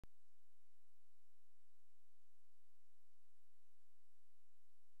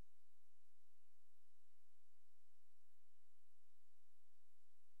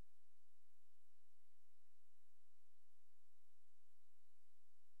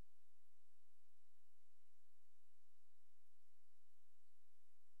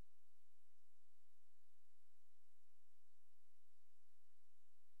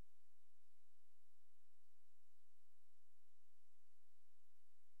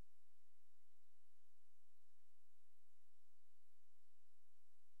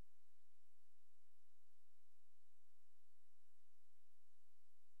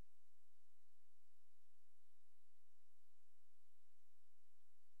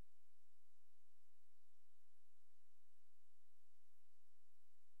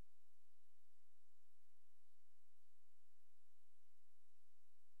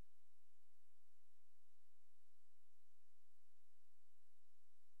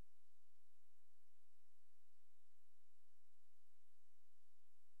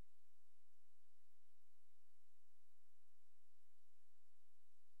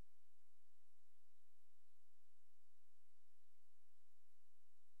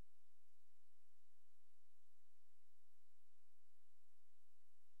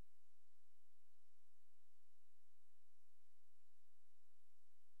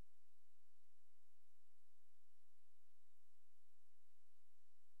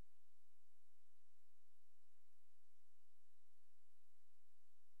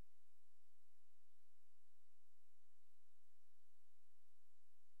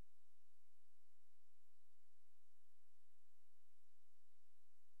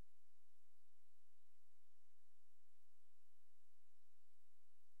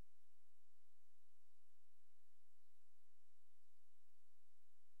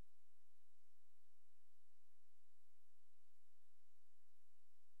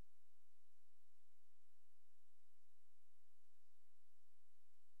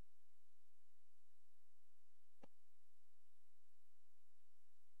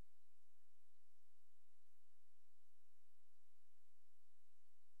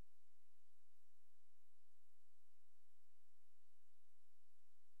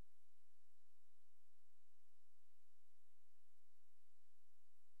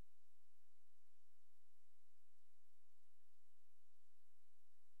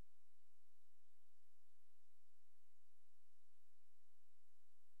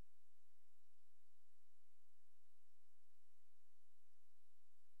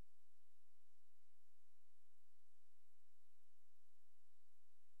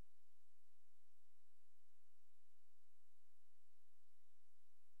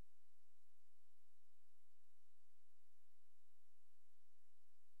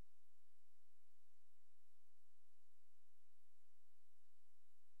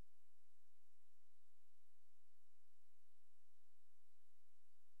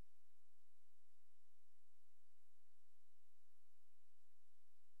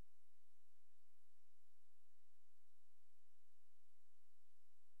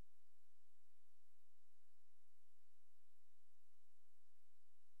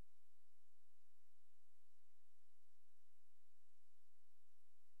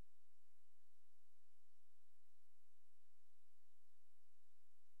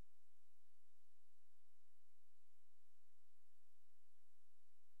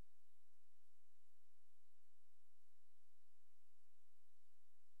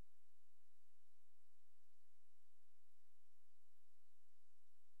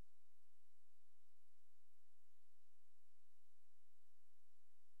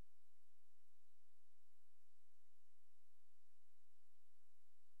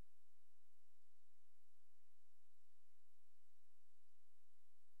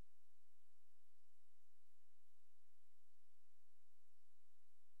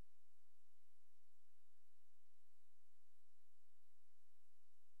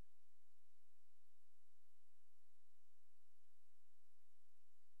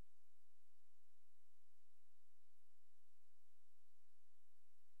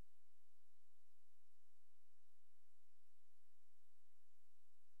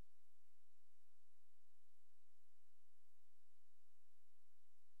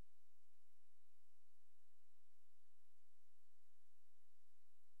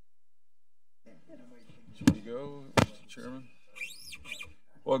go, Mr. Chairman.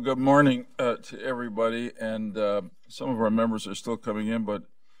 Well, good morning to everybody, and some of our members are still coming in, but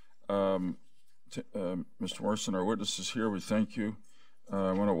Mr. Morrison, our witness, is here. We thank you.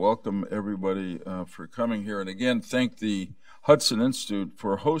 I want to welcome everybody for coming here, and again, thank the Hudson Institute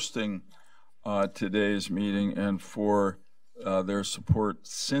for hosting today's meeting and for their support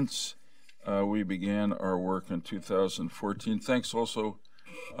since we began our work in 2014. Thanks also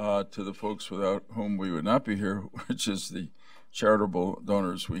to the folks without whom we would not be here, which is the charitable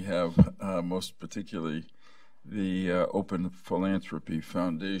donors we have, most particularly the Open Philanthropy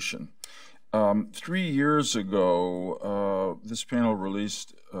Foundation. 3 years ago, this panel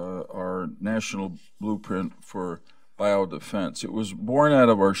released our national blueprint for biodefense. It was born out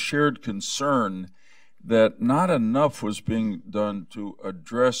of our shared concern that not enough was being done to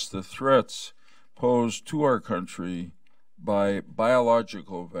address the threats posed to our country by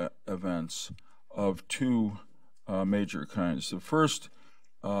biological events of two major kinds. The first,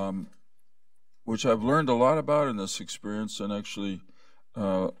 which I've learned a lot about in this experience and actually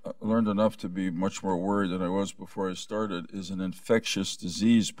learned enough to be much more worried than I was before I started, is an infectious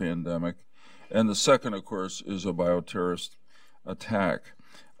disease pandemic. And the second, of course, is a bioterrorist attack.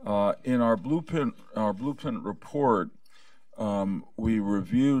 In our blueprint report, we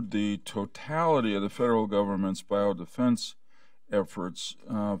reviewed the totality of the federal government's biodefense efforts,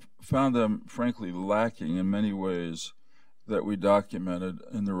 found them frankly lacking in many ways that we documented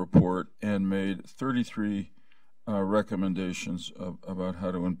in the report, and made 33 recommendations about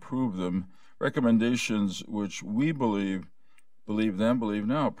how to improve them. Recommendations which we believe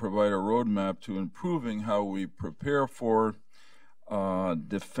now, provide a roadmap to improving how we prepare for,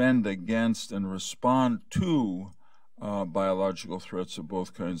 defend against, and respond to biological threats of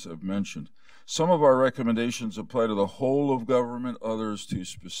both kinds I've mentioned. Some of our recommendations apply to the whole of government, others to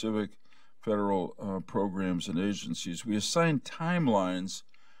specific federal programs and agencies. We assign timelines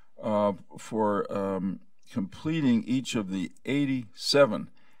for completing each of the 87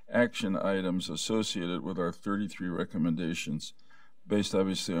 action items associated with our 33 recommendations, based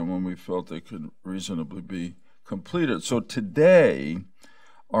obviously on when we felt they could reasonably be completed. So today,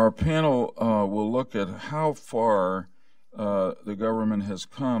 our panel will look at how far the government has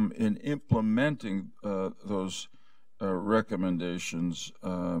come in implementing those recommendations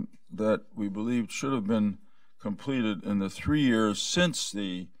that we believe should have been completed in the 3 years since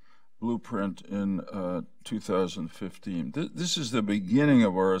the blueprint in 2015. This is the beginning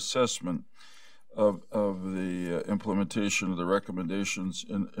of our assessment of the implementation of the recommendations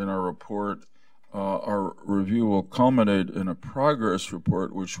in our report. Our review will culminate in a progress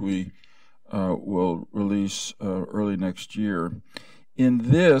report, which we will release early next year. In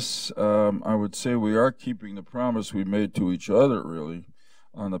this, I would say we are keeping the promise we made to each other, really,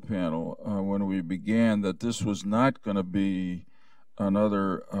 on the panel when we began, that this was not going to be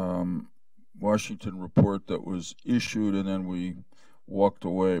another Washington report that was issued and then we walked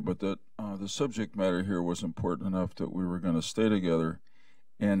away, but that the subject matter here was important enough that we were going to stay together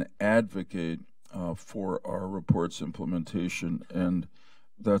and advocate for our report's implementation, and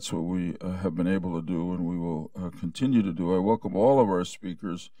that's what we have been able to do, and we will continue to do. I welcome all of our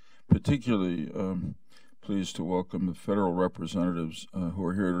speakers, particularly pleased to welcome the federal representatives who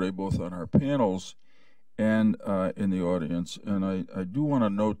are here today, both on our panels and in the audience. And I do want to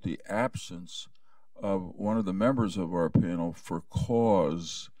note the absence of one of the members of our panel for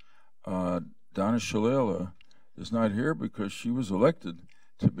cause. Donna Shalala is not here because she was elected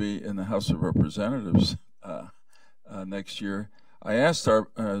to be in the House of Representatives next year. I asked her,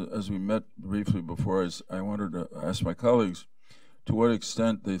 as we met briefly before, I wanted to ask my colleagues to what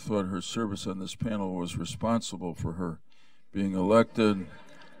extent they thought her service on this panel was responsible for her being elected.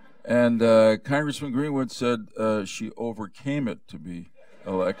 And Congressman Greenwood said she overcame it to be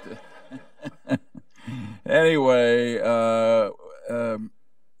elected. Anyway,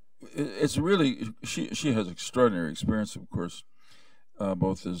 it's really, she has extraordinary experience, of course,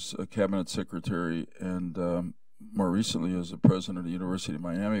 both as a cabinet secretary and more recently as the president of the University of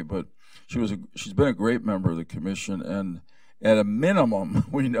Miami. But she's been a great member of the commission, and at a minimum,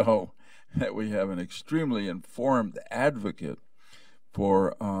 we know that we have an extremely informed advocate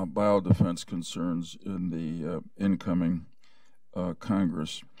for biodefense concerns in the incoming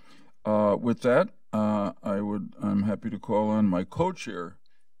Congress. With that, I'm happy to call on my co-chair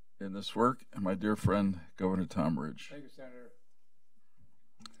in this work, and my dear friend, Governor Tom Ridge. Thank you, Senator.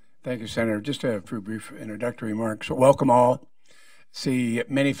 Thank you, Senator. Just a few brief introductory remarks. Welcome all. See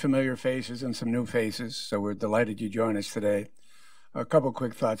many familiar faces and some new faces, so we're delighted you join us today. A couple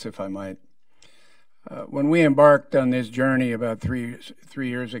quick thoughts, if I might. When we embarked on this journey about three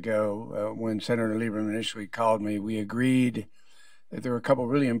years ago, when Senator Lieberman initially called me, we agreed that there were a couple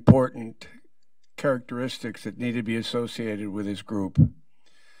really important characteristics that needed to be associated with this group.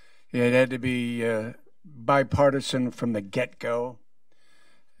 It had to be bipartisan from the get-go,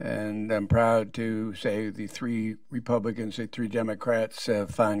 and I'm proud to say the 3 Republicans, the 3 Democrats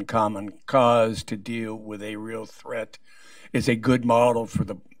find common cause to deal with a real threat. It's a good model for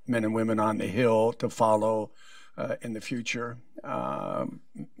the men and women on the Hill to follow in the future. Men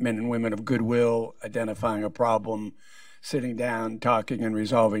and women of goodwill, identifying a problem, sitting down, talking, and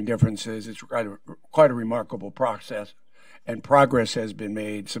resolving differences. It's quite a remarkable process, and progress has been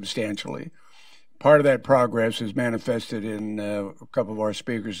made substantially. Part of that progress is manifested in a couple of our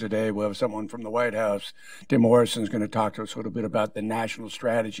speakers today. We'll have someone from the White House. Tim Morrison is going to talk to us a little bit about the national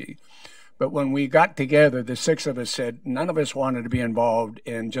strategy. But when we got together, the 6 of us said none of us wanted to be involved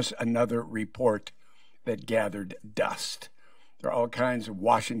in just another report that gathered dust. There are all kinds of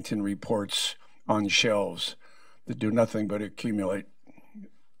Washington reports on shelves that do nothing but accumulate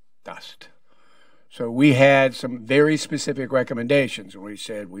dust. So we had some very specific recommendations, and we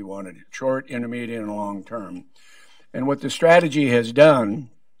said we wanted short, intermediate, and long term. And what the strategy has done,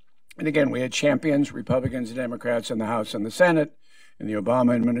 and again, we had champions, Republicans and Democrats in the House and the Senate, in the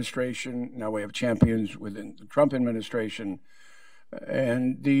Obama administration. Now we have champions within the Trump administration.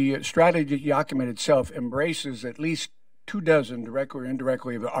 And the strategy document itself embraces at least 24, directly or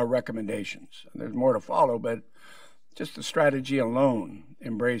indirectly, of our recommendations. And there's more to follow, but just the strategy alone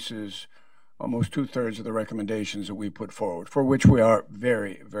embraces almost 2/3 of the recommendations that we put forward, for which we are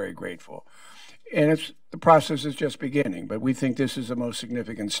very, very grateful. And the process is just beginning, but we think this is the most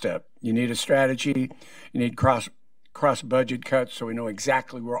significant step. You need a strategy, you need cross-budget cuts so we know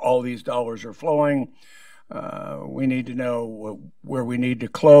exactly where all these dollars are flowing. We need to know where we need to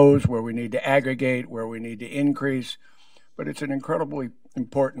close, where we need to aggregate, where we need to increase, but it's an incredibly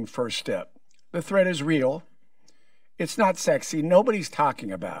important first step. The threat is real. It's not sexy. Nobody's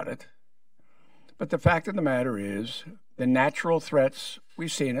talking about it. But the fact of the matter is, the natural threats,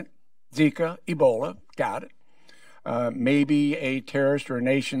 we've seen it. Zika, Ebola, got it. Maybe a terrorist or a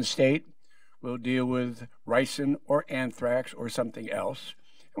nation state will deal with ricin or anthrax or something else.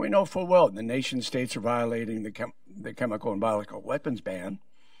 And we know full well the nation states are violating the chemical and biological weapons ban.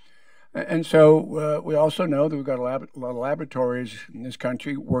 And so we also know that we've got a lot of laboratories in this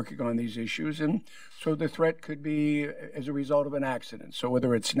country working on these issues. And so the threat could be as a result of an accident. So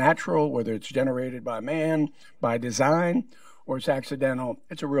whether it's natural, whether it's generated by man, by design, or it's accidental,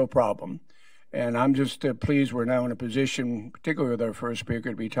 it's a real problem. And I'm just pleased we're now in a position, particularly with our first speaker,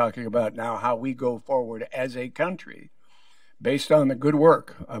 to be talking about now how we go forward as a country based on the good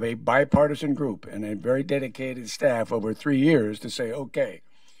work of a bipartisan group and a very dedicated staff over 3 years to say, okay,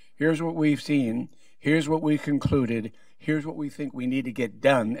 here's what we've seen, here's what we concluded, here's what we think we need to get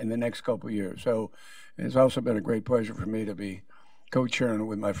done in the next couple of years. So it's also been a great pleasure for me to be co-chairing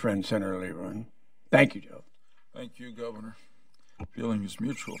with my friend Senator Lieberman. Thank you, Joe. Thank you, Governor. Feeling is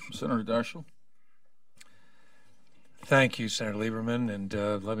mutual. Senator Daschle. Thank you, Senator Lieberman.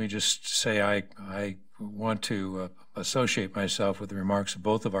 And let me just say I want to associate myself with the remarks of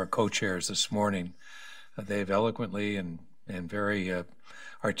both of our co-chairs this morning. They've eloquently and very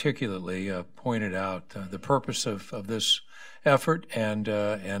articulately pointed out the purpose of this effort and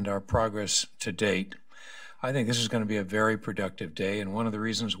our progress to date. I think this is going to be a very productive day, and one of the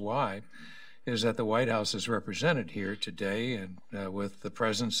reasons why is that the White House is represented here today, and with the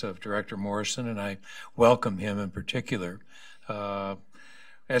presence of Director Morrison, and I welcome him in particular.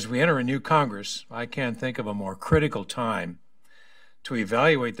 As we enter a new Congress, I can't think of a more critical time to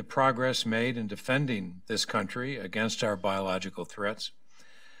evaluate the progress made in defending this country against our biological threats.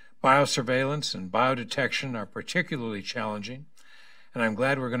 Biosurveillance and biodetection are particularly challenging, and I'm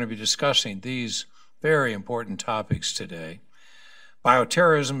glad we're going to be discussing these very important topics today.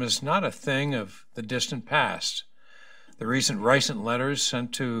 Bioterrorism is not a thing of the distant past. The recent letters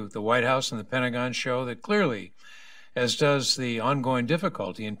sent to the White House and the Pentagon show that clearly, as does the ongoing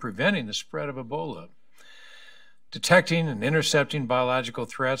difficulty in preventing the spread of Ebola. Detecting and intercepting biological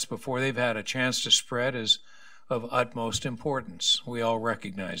threats before they've had a chance to spread is of utmost importance. We all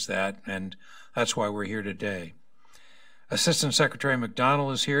recognize that, and that's why we're here today. Assistant Secretary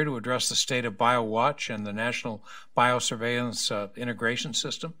McDonnell is here to address the state of BioWatch and the National Biosurveillance Integration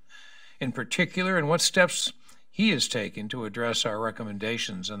System, in particular, and what steps he is taking to address our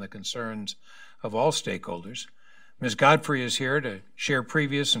recommendations and the concerns of all stakeholders. Ms. Godfrey is here to share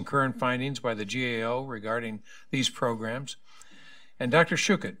previous and current findings by the GAO regarding these programs. And Dr.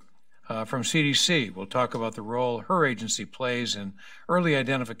 Schuchat from CDC will talk about the role her agency plays in early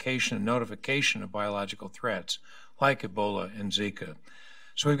identification and notification of biological threats like Ebola and Zika.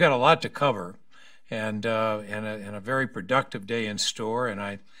 So we've got a lot to cover, and a very productive day in store. And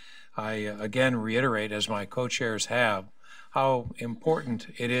I again reiterate, as my co-chairs have, how important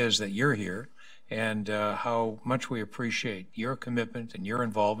it is that you're here, and how much we appreciate your commitment and your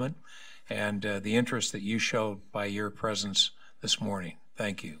involvement, and the interest that you showed by your presence this morning.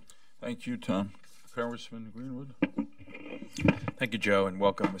 Thank you. Thank you, Tom. Congressman Greenwood. Thank you, Joe, and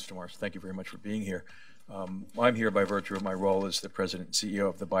welcome, Mr. Morris. Thank you very much for being here. I'm here by virtue of my role as the president and CEO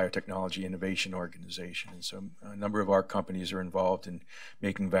of the Biotechnology Innovation Organization. And so a number of our companies are involved in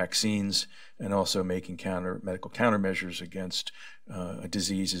making vaccines and also making medical countermeasures against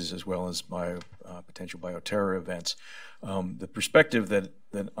diseases as well as potential bioterror events. The perspective that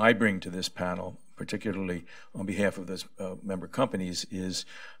I bring to this panel, particularly on behalf of those member companies, is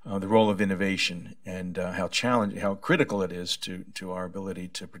the role of innovation and how critical it is to our ability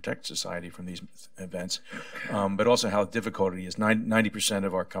to protect society from these events, but also how difficult it is. 90%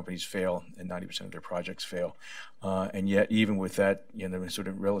 of our companies fail and 90% of their projects fail. And yet, even with that, sort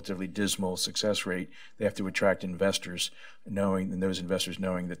of relatively dismal success rate, they have to attract investors, knowing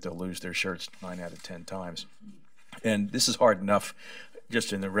that they'll lose their shirts 9 out of 10 times. And this is hard enough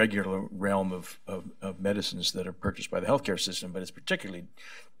just in the regular realm of medicines that are purchased by the healthcare system, but it's particularly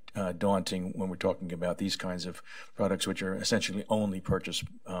daunting when we're talking about these kinds of products, which are essentially only purchased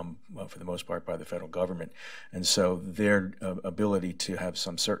for the most part by the federal government. And so their ability to have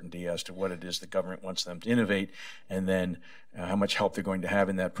some certainty as to what it is the government wants them to innovate, and then how much help they're going to have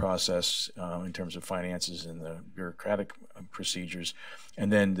in that process in terms of finances and the bureaucratic procedures,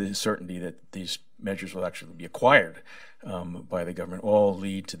 and then the certainty that these measures will actually be acquired by the government, all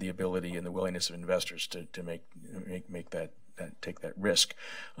lead to the ability and the willingness of investors to take that risk.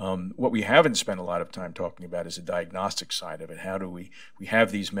 What we haven't spent a lot of time talking about is the diagnostic side of it. How do we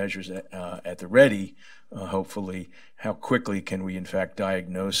have these measures at the ready, hopefully, how quickly can we in fact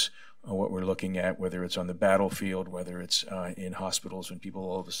diagnose what we're looking at, whether it's on the battlefield, whether it's in hospitals when people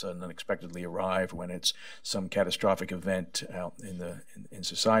all of a sudden unexpectedly arrive, when it's some catastrophic event out in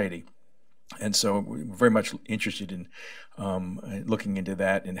society. And so we're very much interested in looking into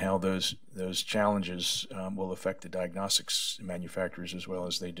that and how those challenges will affect the diagnostics manufacturers as well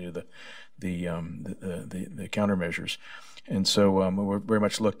as they do the countermeasures. And so we're very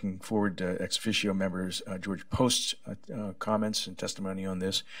much looking forward to ex officio members George Post's comments and testimony on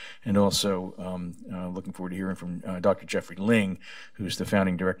this, and also looking forward to hearing from Dr. Jeffrey Ling, who's the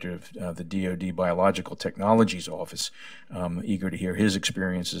founding director of the DoD Biological Technologies Office. Eager to hear his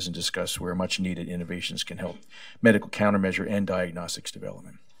experiences and discuss where much needed innovations can help medical countermeasure and diagnostics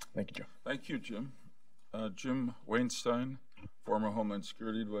development. Thank you, Joe. Thank you, Jim. Jim Wainstein, former Homeland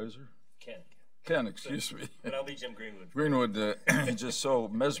Security Advisor. Ken, excuse me. But I'll be Jim Greenwood. Greenwood just so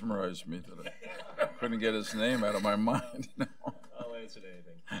mesmerized me that I couldn't get his name out of my mind. I'll answer to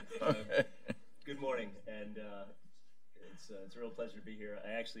anything. Okay. Good morning, and it's a real pleasure to be here.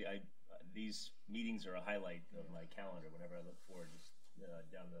 These meetings are a highlight of my calendar whenever I look forward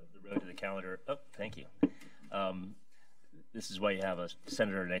down the road to the calendar. Oh, thank you. This is why you have a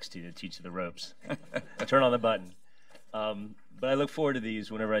senator next to you to teach you the ropes. Turn on the button. But I look forward to these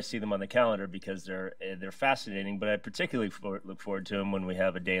whenever I see them on the calendar because they're fascinating. But I particularly look forward to them when we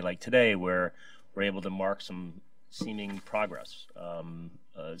have a day like today where we're able to mark some seeming progress, some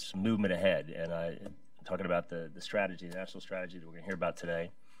movement ahead. And I'm talking about the strategy, the national strategy that we're going to hear about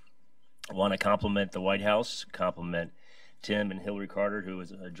today. I want to compliment the White House, compliment Tim and Hillary Carter, who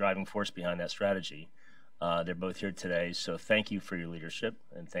was a driving force behind that strategy. They're both here today, so thank you for your leadership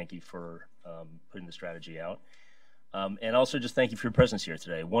and thank you for putting the strategy out. And also just thank you for your presence here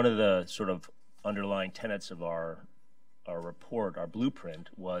today. One of the sort of underlying tenets of our report, our blueprint,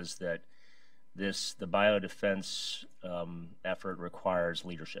 was that the biodefense effort requires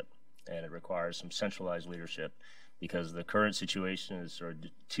leadership, and it requires some centralized leadership because the current situation is sort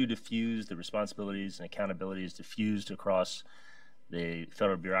of too diffused, the responsibilities and accountability is diffused across the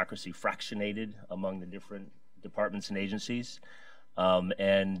federal bureaucracy, fractionated among the different departments and agencies.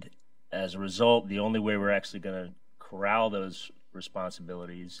 And as a result, the only way we're actually going to corral those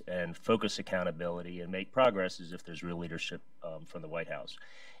responsibilities and focus accountability and make progress is if there's real leadership from the White House.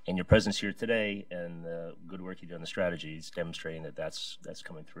 And your presence here today and the good work you do on the strategy is demonstrating that that's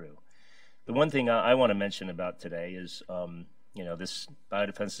coming through. The one thing I want to mention about today is, this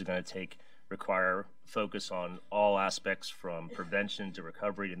biodefense is going to require focus on all aspects from prevention to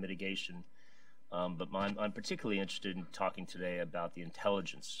recovery to mitigation. But I'm particularly interested in talking today about the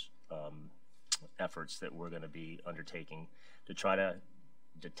intelligence efforts that we're going to be undertaking to try to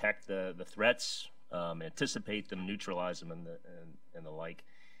detect the threats, anticipate them, neutralize them, and the like.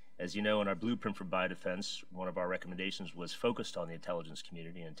 As you know, in our blueprint for biodefense, one of our recommendations was focused on the intelligence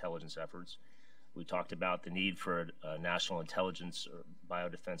community and intelligence efforts. We talked about the need for a national intelligence or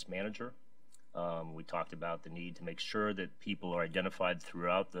biodefense manager. We talked about the need to make sure that people are identified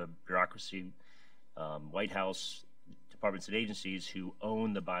throughout the bureaucracy, White House, departments and agencies who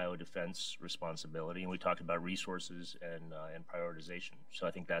own the biodefense responsibility, and we talked about resources and prioritization. So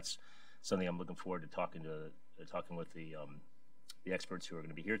I think that's something I'm looking forward to talking with the experts who are going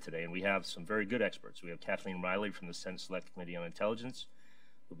to be here today. And we have some very good experts. We have Kathleen Riley from the Senate Select Committee on Intelligence.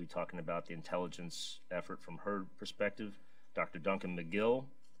 We'll be talking about the intelligence effort from her perspective. Dr. Duncan McGill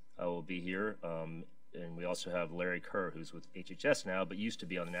will be here. And we also have Larry Kerr, who's with HHS now, but used to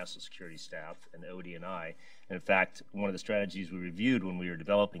be on the National Security Staff and ODNI. And in fact, one of the strategies we reviewed when we were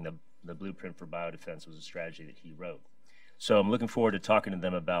developing the blueprint for biodefense was a strategy that he wrote. So I'm looking forward to talking to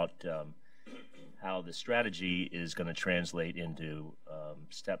them about how the strategy is going to translate into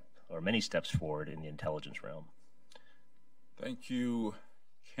many steps forward in the intelligence realm. Thank you,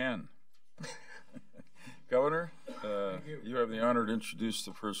 Ken. Governor, you have the honor to introduce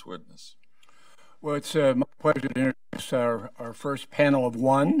the first witness. Well, it's my pleasure to introduce our first panel of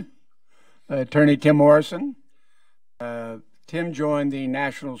one, Attorney Tim Morrison. Tim joined the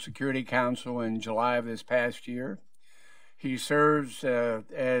National Security Council in July of this past year. He serves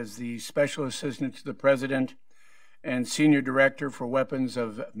as the Special Assistant to the President and Senior Director for Weapons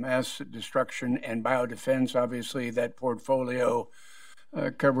of Mass Destruction and Biodefense. Obviously, that portfolio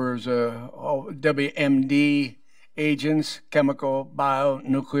covers all WMD agents, chemical, bio,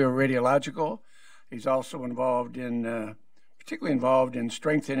 nuclear, radiological. He's also particularly involved in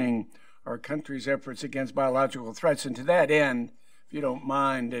strengthening our country's efforts against biological threats. And to that end, if you don't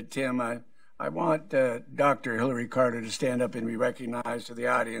mind, Tim, I want Dr. Hillary Carter to stand up and be recognized to the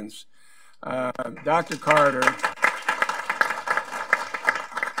audience. Dr. Carter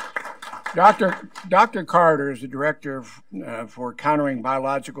is the Director for Countering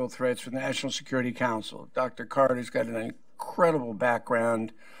Biological Threats for the National Security Council. Dr. Carter's got an incredible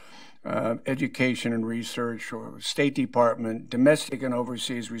background, education and research, or State Department, domestic and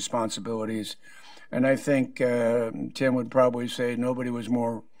overseas responsibilities. And I think Tim would probably say nobody was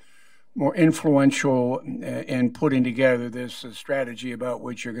more influential in putting together this strategy about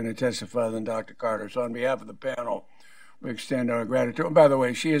which you're going to testify than Dr. Carter. So on behalf of the panel, we extend our gratitude. And by the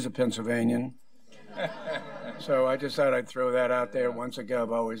way, she is a Pennsylvanian. So I just thought I'd throw that out there. Once a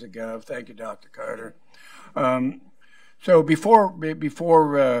gov, always a gov. Thank you, Dr. Carter. So before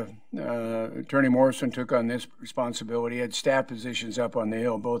Attorney Morrison took on this responsibility, he had staff positions up on the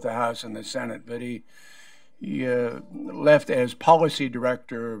Hill, both the House and the Senate, but he left as policy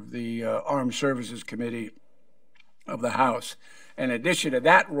director of the Armed Services Committee of the House. In addition to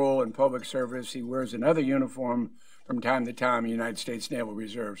that role in public service, he wears another uniform from time to time in the United States Naval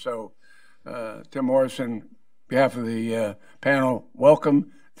Reserve. So, Tim Morrison, on behalf of the panel,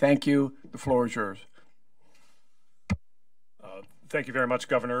 welcome. Thank you. The floor is yours. Thank you very much,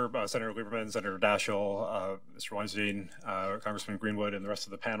 Governor, Senator Lieberman, Senator Daschle, Mr. Weinstein, Congressman Greenwood, and the rest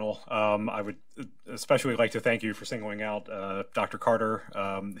of the panel. I would especially like to thank you for singling out Dr. Carter.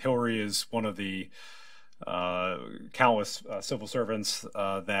 Hillary is one of the countless civil servants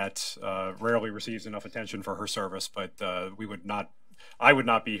that rarely receives enough attention for her service, but I would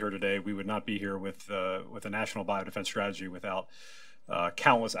not be here today. We would not be here with a National Biodefense Strategy without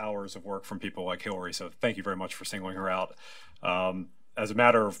countless hours of work from people like Hillary. So thank you very much for singling her out. As a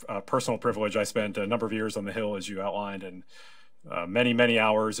matter of personal privilege, I spent a number of years on the Hill, as you outlined, and many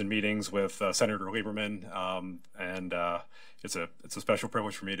hours in meetings with Senator Lieberman, and it's a special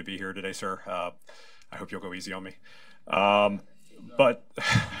privilege for me to be here today, sir. I hope you'll go easy on me. But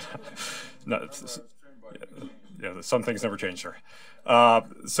no, yeah, some things never change, sir.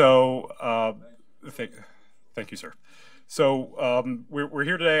 Thank you, sir. So we're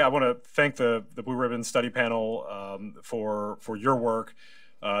here today. I want to thank the Blue Ribbon Study Panel for your work.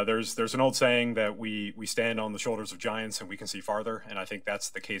 There's an old saying that we stand on the shoulders of giants and we can see farther, and I think that's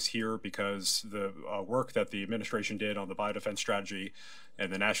the case here because the work that the administration did on the Biodefense Strategy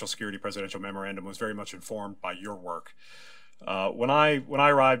and the National Security Presidential Memorandum was very much informed by your work. When I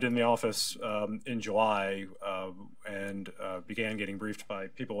arrived in the office in July and began getting briefed by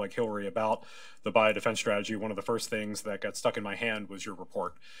people like Hillary about the Biodefense Strategy, one of the first things that got stuck in my hand was your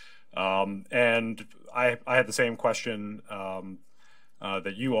report. And I had the same question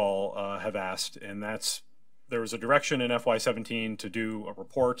that you all have asked, and that's there was a direction in FY17 to do a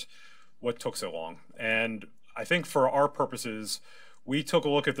report. What took so long? And I think for our purposes, we took a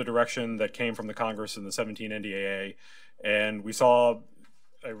look at the direction that came from the Congress in the 17 NDAA, and we saw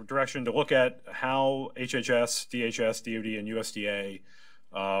a direction to look at how HHS, DHS, DoD, and USDA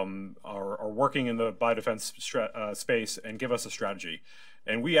are working in the biodefense space and give us a strategy.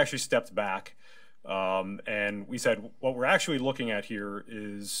 And we actually stepped back and we said, what we're actually looking at here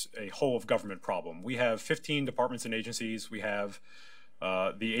is a whole of government problem. We have 15 departments and agencies. We have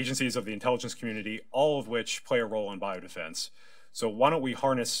the agencies of the intelligence community, all of which play a role in biodefense. So why don't we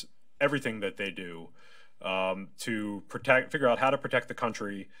harness everything that they do to figure out how to protect the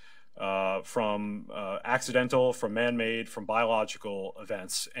country from accidental, from man-made, from biological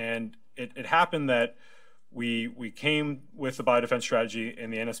events. And it happened that we came with the biodefense strategy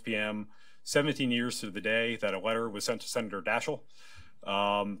in the NSPM 17 years to the day that a letter was sent to Senator Daschle.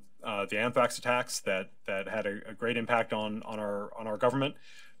 The anthrax attacks that had a great impact on our government,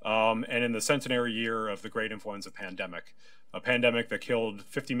 and in the centenary year of the great influenza pandemic, a pandemic that killed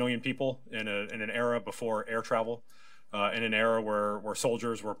 50 million people in an era before air travel, in an era where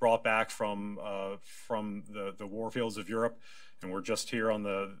soldiers were brought back from the war fields of Europe, and we're just here on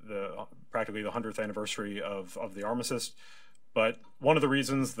the practically the 100th anniversary of the armistice. But one of the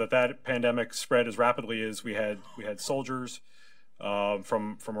reasons that pandemic spread as rapidly is we had soldiers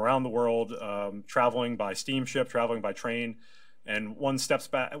from around the world traveling by steamship, traveling by train, and one steps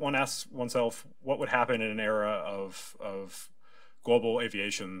back, one asks oneself what would happen in an era of global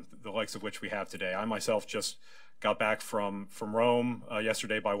aviation, the likes of which we have today. I myself just got back from Rome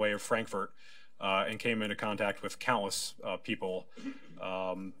yesterday by way of Frankfurt and came into contact with countless people,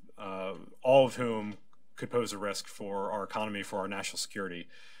 all of whom could pose a risk for our economy, for our national security.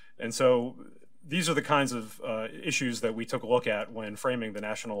 And so these are the kinds of issues that we took a look at when framing the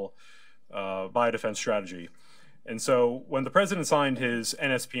National Biodefense Strategy. And so when the president signed his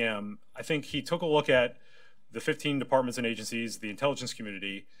NSPM, I think he took a look at the 15 departments and agencies, the intelligence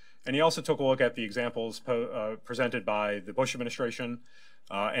community, and he also took a look at the examples presented by the Bush administration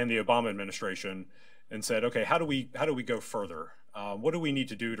and the Obama administration and said, okay, how do we go further? What do we need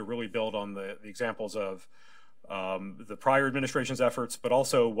to do to really build on the examples of the prior administration's efforts, but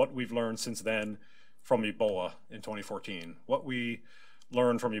also what we've learned since then from Ebola in 2014, what we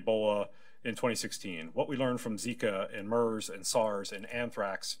learned from Ebola in 2016, what we learned from Zika and MERS and SARS and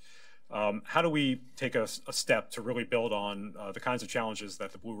anthrax. How do we take a step to really build on the kinds of challenges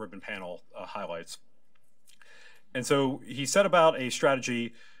that the Blue Ribbon panel highlights? And so he set about a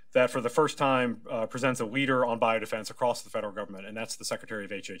strategy that for the first time presents a leader on biodefense across the federal government, and that's the Secretary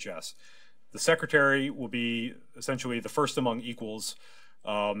of HHS. The Secretary will be essentially the first among equals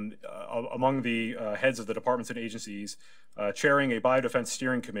among the heads of the departments and agencies, chairing a biodefense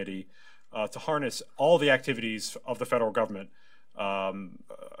steering committee to harness all the activities of the federal government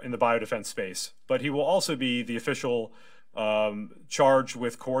in the biodefense space. But he will also be the official charged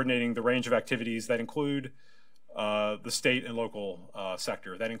with coordinating the range of activities that include the state and local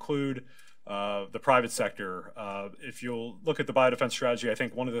sector, that include the private sector. If you'll look at the biodefense strategy, I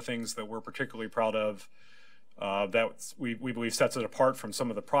think one of the things that we're particularly proud of that we believe sets it apart from some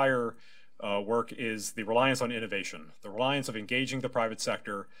of the prior work is the reliance on innovation, the reliance of engaging the private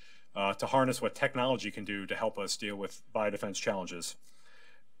sector to harness what technology can do to help us deal with biodefense challenges.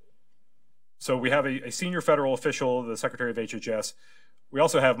 So we have a senior federal official, the Secretary of HHS. We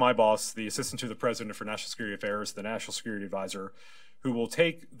also have my boss, the Assistant to the President for National Security Affairs, the National Security Advisor, who will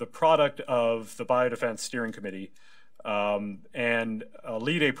take the product of the Biodefense Steering Committee and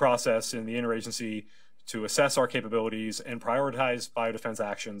lead a process in the interagency to assess our capabilities and prioritize biodefense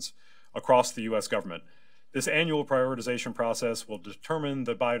actions across the U.S. government. This annual prioritization process will determine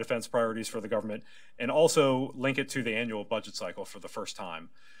the biodefense priorities for the government and also link it to the annual budget cycle for the first time.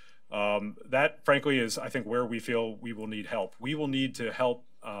 That, frankly, is, I think, where we feel we will need help. We will need to help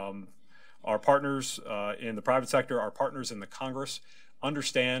our partners in the private sector, our partners in the Congress,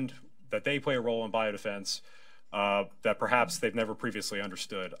 understand that they play a role in biodefense that perhaps they've never previously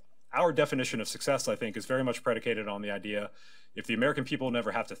understood. Our definition of success, I think, is very much predicated on the idea if the American people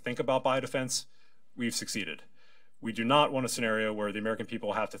never have to think about biodefense, we've succeeded. We do not want a scenario where the American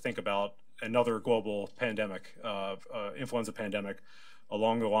people have to think about another global pandemic, influenza pandemic,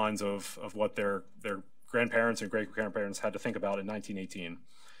 along the lines of what their grandparents and great-grandparents had to think about in 1918.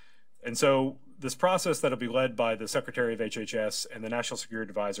 And so this process that will be led by the Secretary of HHS and the National Security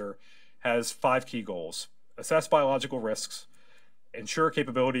Advisor has 5 key goals: assess biological risks, ensure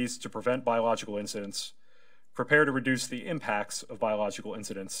capabilities to prevent biological incidents, prepare to reduce the impacts of biological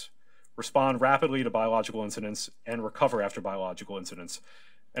incidents, respond rapidly to biological incidents, and recover after biological incidents.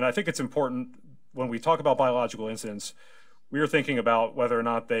 And I think it's important when we talk about biological incidents, we are thinking about whether or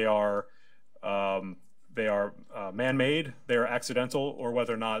not they are man-made, they are accidental, or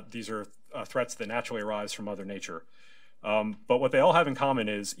whether or not these are threats that naturally arise from Mother Nature. But what they all have in common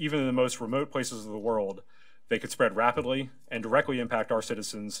is, even in the most remote places of the world, they could spread rapidly and directly impact our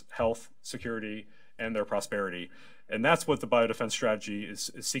citizens' health, security, and their prosperity. And that's what the biodefense strategy is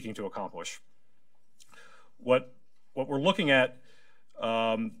seeking to accomplish. What we're looking at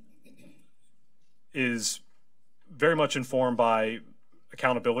is very much informed by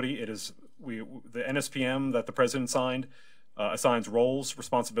accountability. It is the NSPM that the president signed assigns roles,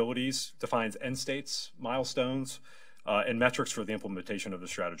 responsibilities, defines end states, milestones, and metrics for the implementation of the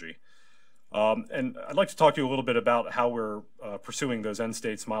strategy. And I'd like to talk to you a little bit about how we're pursuing those end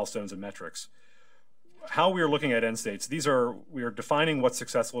states, milestones, and metrics. How we are looking at end states, we are defining what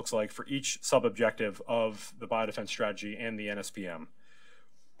success looks like for each sub-objective of the biodefense strategy and the NSPM.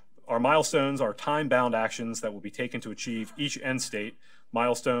 Our milestones are time-bound actions that will be taken to achieve each end state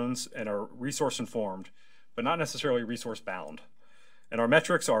milestones and are resource-informed, but not necessarily resource-bound. And our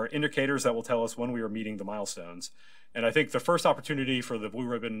metrics are indicators that will tell us when we are meeting the milestones. And I think the first opportunity for the Blue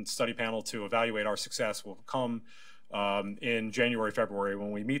Ribbon Study Panel to evaluate our success will come in January, February,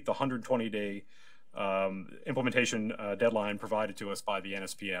 when we meet the 120-day implementation deadline provided to us by the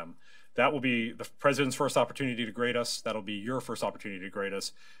NSPM. That will be the president's first opportunity to grade us. That'll be your first opportunity to grade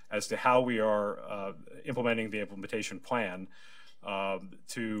us as to how we are implementing the implementation plan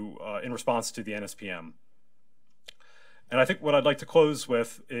in response to the NSPM. And I think what I'd like to close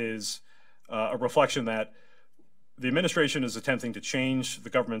with is a reflection that the administration is attempting to change the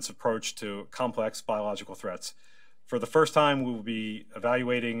government's approach to complex biological threats. For the first time, we will be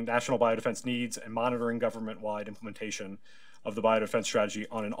evaluating national biodefense needs and monitoring government-wide implementation of the biodefense strategy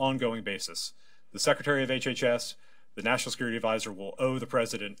on an ongoing basis. The Secretary of HHS, the National Security Advisor, will owe the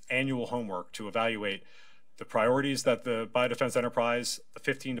President annual homework to evaluate the priorities that the biodefense enterprise, the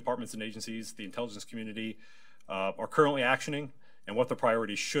 15 departments and agencies, the intelligence community are currently actioning, and what the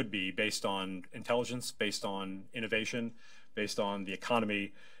priorities should be based on intelligence, based on innovation, based on the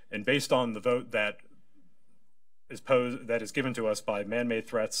economy, and based on the vote that is given to us by man-made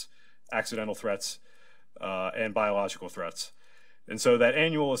threats, accidental threats, and biological threats. And so that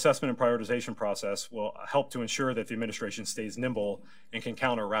annual assessment and prioritization process will help to ensure that the administration stays nimble and can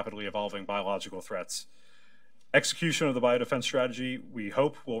counter rapidly evolving biological threats. Execution of the biodefense strategy, we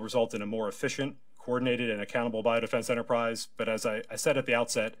hope, will result in a more efficient, coordinated, and accountable biodefense enterprise. But as I said at the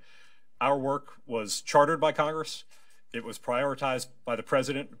outset, our work was chartered by Congress. It was prioritized by the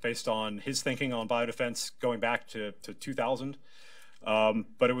president based on his thinking on biodefense going back to 2000.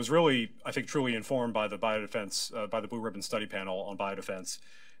 But it was really, I think, truly informed by the biodefense, by the Blue Ribbon Study Panel on biodefense.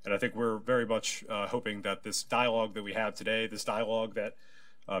 And I think we're very much hoping that this dialogue that we have today, this dialogue that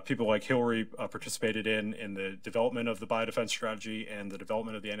people like Hillary participated in the development of the biodefense strategy and the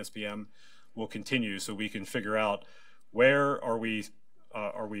development of the NSPM will continue, so we can figure out where are we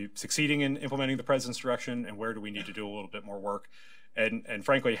succeeding in implementing the president's direction, and where do we need to do a little bit more work, and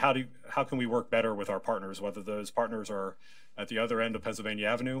frankly, how can we work better with our partners, whether those partners are at the other end of Pennsylvania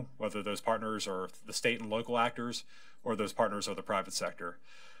Avenue, whether those partners are the state and local actors, or those partners are the private sector.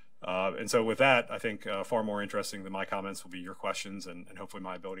 And so with that, I think far more interesting than my comments will be your questions and hopefully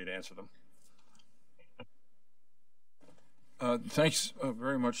my ability to answer them. Thanks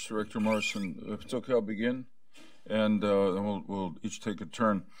very much, Director Morrison. If it's okay, I'll begin, and then we'll each take a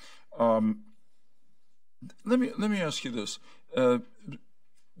turn. Let me ask you this: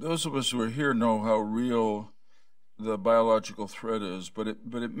 those of us who are here know how real the biological threat is, but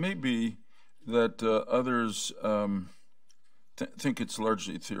it may be that others think it's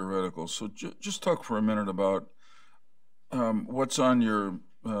largely theoretical. So just talk for a minute about what's on your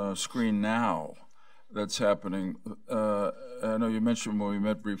screen now that's happening. I know you mentioned when we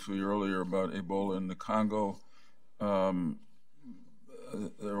met briefly earlier about Ebola in the Congo. There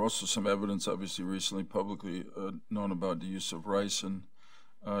are also some evidence, obviously, recently publicly known about the use of rice. And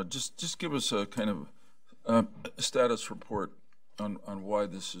just give us a kind of status report on why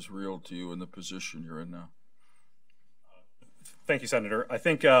this is real to you and the position you're in now. Thank you, Senator. I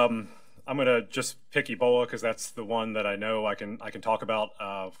think I'm going to just pick Ebola because that's the one that I know I can talk about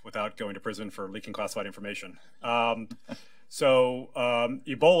without going to prison for leaking classified information. Ebola,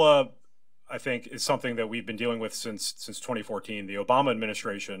 I think, is something that we've been dealing with since 2014. The Obama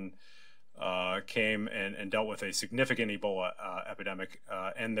administration came and dealt with a significant Ebola epidemic,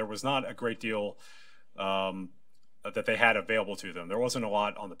 and there was not a great deal that they had available to them. There wasn't a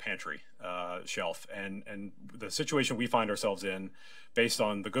lot on the pantry shelf. And the situation we find ourselves in, based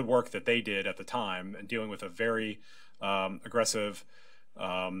on the good work that they did at the time and dealing with a very aggressive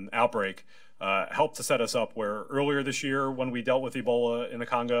outbreak, helped to set us up where earlier this year when we dealt with Ebola in the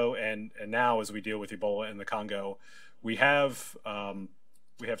Congo and now as we deal with Ebola in the Congo, we have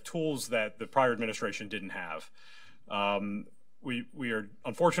tools that the prior administration didn't have. We are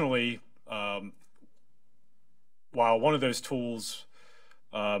unfortunately, while one of those tools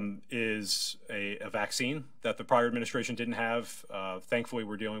is a vaccine that the prior administration didn't have, thankfully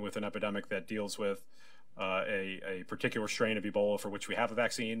we're dealing with an epidemic that deals with a particular strain of Ebola for which we have a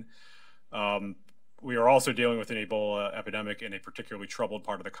vaccine. We are also dealing with an Ebola epidemic in a particularly troubled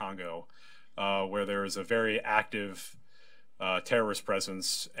part of the Congo, where there is a very active terrorist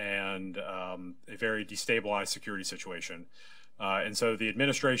presence and a very destabilized security situation. And so the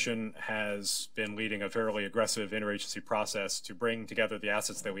administration has been leading a fairly aggressive interagency process to bring together the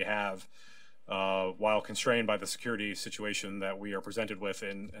assets that we have while constrained by the security situation that we are presented with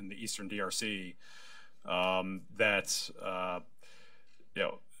in the Eastern DRC.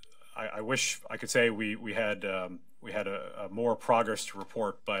 I wish I could say we had a more progress to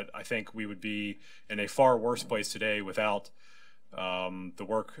report, but I think we would be in a far worse place today without the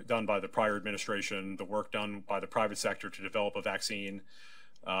work done by the prior administration, the work done by the private sector to develop a vaccine,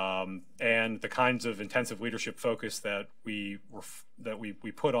 and the kinds of intensive leadership focus that we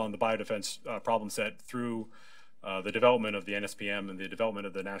put on the biodefense problem set through the development of the NSPM and the development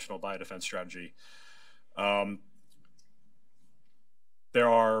of the National Biodefense Strategy. There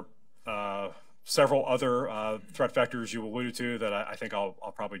are several other threat vectors you alluded to that I think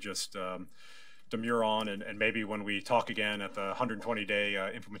I'll probably just demur on, and maybe when we talk again at the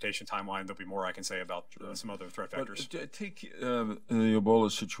 120-day implementation timeline, there'll be more I can say about some other threat vectors. But take the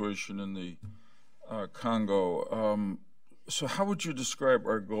Ebola situation in the Congo. So how would you describe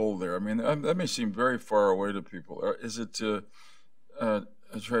our goal there? I mean, that may seem very far away to people. Is it to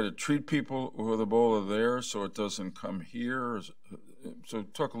try to treat people with Ebola there so it doesn't come here? So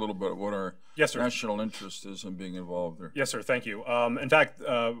talk a little bit about what our national interest is in being involved there. Yes, sir. Thank you. In fact,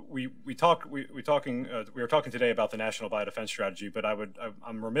 we are talking today about the National Biodefense Strategy, but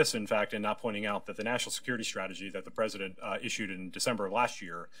I'm remiss, in fact, in not pointing out that the National Security Strategy that the President issued in December of last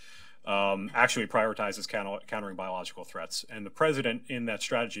year actually prioritizes countering biological threats. And the President in that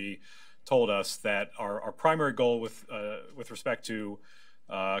strategy told us that our primary goal with respect to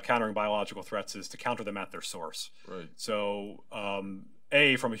countering biological threats is to counter them at their source. Right. So,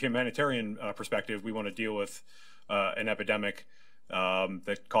 from a humanitarian perspective, we want to deal with an epidemic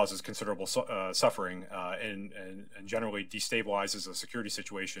that causes considerable suffering and generally destabilizes a security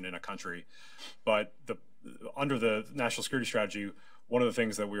situation in a country. But under the National Security Strategy, one of the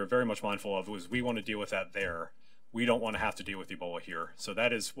things that we are very much mindful of was we want to deal with that there. We don't want to have to deal with Ebola here. So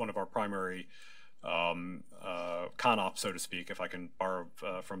that is one of our primary con-op, so to speak, if I can borrow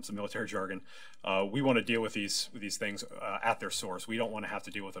from some military jargon. We want to deal with these things at their source. We don't want to have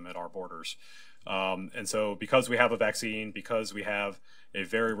to deal with them at our borders. And so because we have a vaccine, because we have a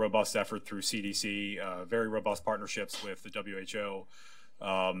very robust effort through CDC, very robust partnerships with the WHO,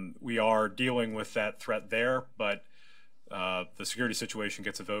 we are dealing with that threat there, but the security situation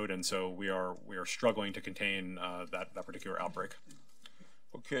gets a vote, and so we are struggling to contain that particular outbreak.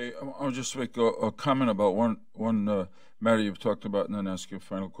 Okay, I'll just make a comment about one matter you've talked about and then ask you a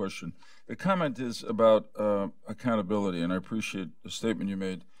final question. The comment is about accountability, and I appreciate the statement you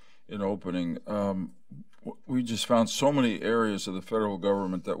made in opening. We just found so many areas of the federal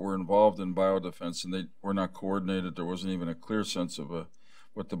government that were involved in biodefense, and they were not coordinated. There wasn't even a clear sense of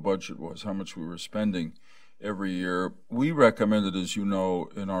what the budget was, how much we were spending every year. We recommended, as you know,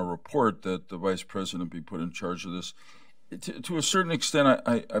 in our report that the Vice President be put in charge of this. To a certain extent,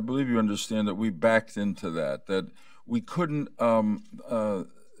 I believe you understand that we backed into that we couldn't find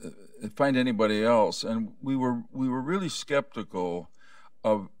anybody else, and we were really skeptical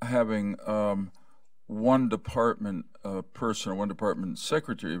of having one department person or one department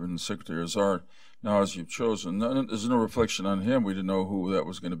secretary, even Secretary Azar, now as you've chosen. There's no reflection on him. We didn't know who that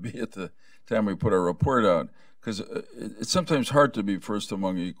was going to be at the time we put our report out, because it's sometimes hard to be first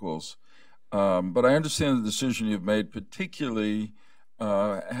among equals. But I understand the decision you've made, particularly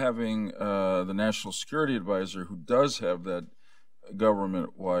having the National Security Advisor, who does have that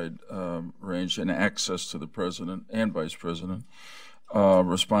government-wide range and access to the President and Vice President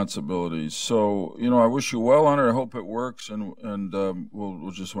responsibilities. So, I wish you well on it. I hope it works, and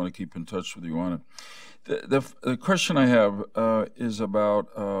we'll just want to keep in touch with you on it. The question I have is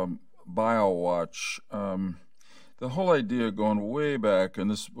about BioWatch. The whole idea going way back,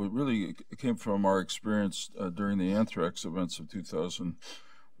 and this really came from our experience during the anthrax events of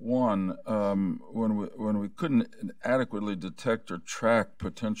 2001, when we couldn't adequately detect or track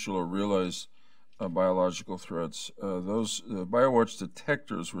potential or realize biological threats. Those BioWatch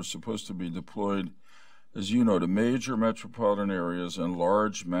detectors were supposed to be deployed, as you know, to major metropolitan areas and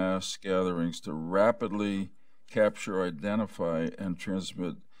large mass gatherings to rapidly capture, identify, and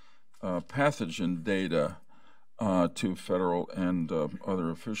transmit pathogen data. to federal and other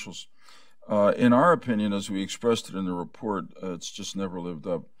officials. In our opinion, as we expressed it in the report, it's just never lived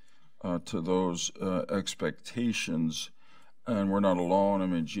up to those expectations. And we're not alone. I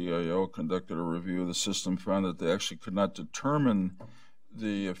mean, GIO conducted a review of the system, found that they actually could not determine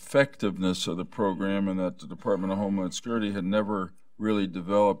the effectiveness of the program, and that the Department of Homeland Security had never really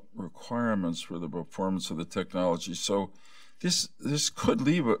developed requirements for the performance of the technology. So this could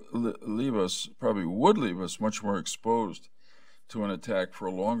leave us, probably would leave us much more exposed to an attack for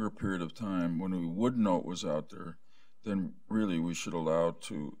a longer period of time when we would know it was out there than really we should allow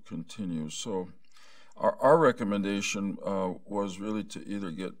to continue. So our recommendation was really to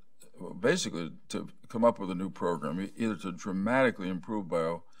either basically to come up with a new program, either to dramatically improve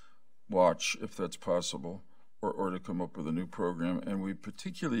BioWatch, if that's possible, or to come up with a new program. And we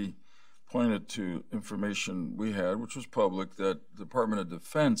particularly pointed to information we had, which was public, that the Department of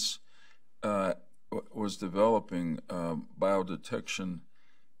Defense was developing biodetection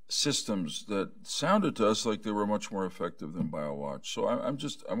systems that sounded to us like they were much more effective than BioWatch. So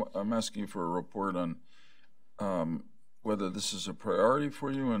I'm asking you for a report on whether this is a priority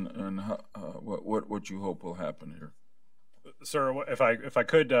for you and what you hope will happen here. Sir, if I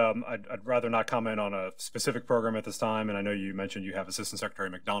could, I'd rather not comment on a specific program at this time. And I know you mentioned you have Assistant Secretary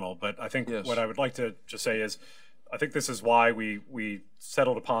McDonald, but I think yes. What I would like to just say is, I think this is why we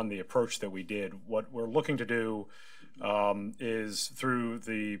settled upon the approach that we did. What we're looking to do is through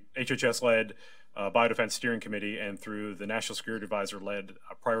the HHS-led Biodefense Steering Committee and through the National Security Advisor-led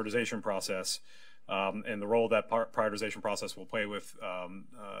prioritization process, and the role that prioritization process will play with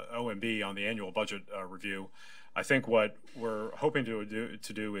OMB on the annual budget review. I think what we're hoping to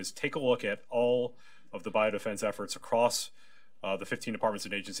do is take a look at all of the biodefense efforts across the 15 departments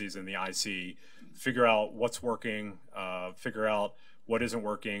and agencies in the IC, figure out what's working, figure out what isn't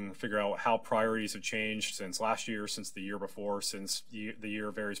working, figure out how priorities have changed since last year, since the year before, since the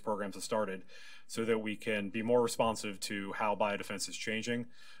year various programs have started, so that we can be more responsive to how biodefense is changing,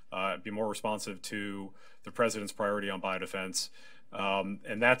 be more responsive to the President's priority on biodefense.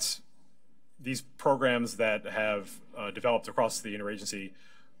 And that's these programs that have developed across the interagency.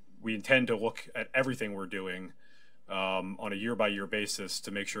 We intend to look at everything we're doing on a year-by-year basis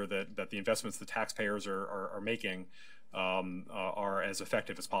to make sure that the investments the taxpayers are making are as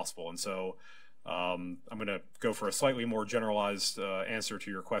effective as possible. And so I'm going to go for a slightly more generalized answer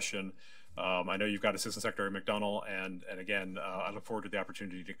to your question. I know you've got Assistant Secretary McDonald, and again, I look forward to the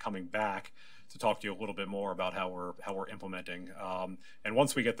opportunity to coming back to talk to you a little bit more about how we're implementing. And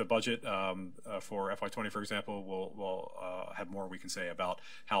once we get the budget for FY20, for example, we'll have more we can say about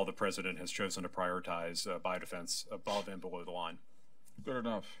how the President has chosen to prioritize biodefense above and below the line. Good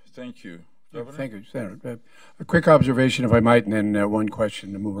enough. Thank you. Governor? Thank you, Senator. A quick observation, if I might, and then one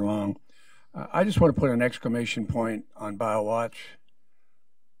question to move along. I just want to put an exclamation point on BioWatch.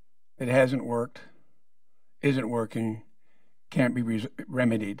 It hasn't worked, isn't working, can't be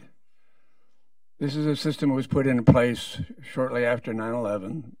remedied. This is a system that was put into place shortly after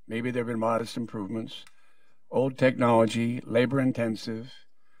 9/11. Maybe there have been modest improvements. Old technology, labor intensive,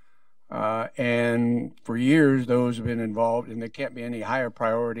 and for years those have been involved, and there can't be any higher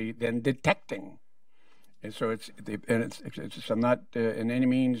priority than detecting. And so I'm not in any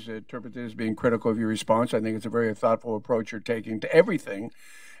means interpret this as being critical of your response. I think it's a very thoughtful approach you're taking to everything,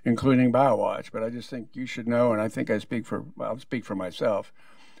 including BioWatch. But I just think you should know, and I think I'll speak for myself.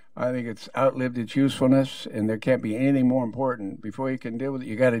 I think it's outlived its usefulness, and there can't be anything more important. Before you can deal with it,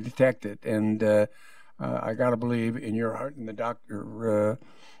 you got to detect it. And I got to believe in your heart and the doctor's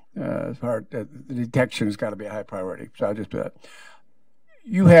heart that the detection has got to be a high priority. So I'll just do that.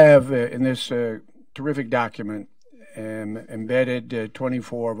 You have in this terrific document embedded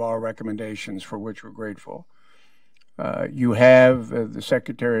 24 of our recommendations, for which we're grateful. You have the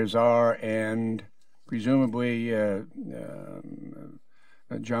Secretary Azar and presumably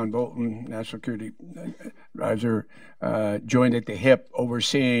John Bolton, National Security Advisor, joined at the hip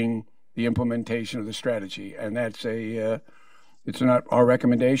overseeing the implementation of the strategy. And that's it's not our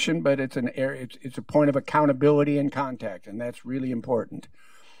recommendation, but it's a point of accountability and contact, and that's really important.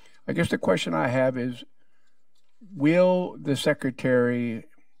 I guess the question I have is, will the Secretary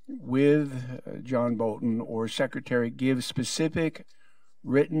with John Bolton or Secretary give specific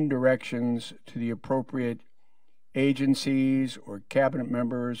written directions to the appropriate agencies or cabinet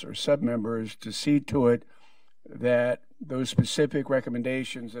members or sub-members to see to it that those specific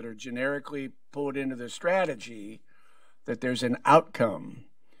recommendations that are generically pulled into the strategy, that there's an outcome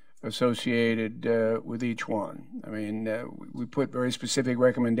associated with each one? I mean, we put very specific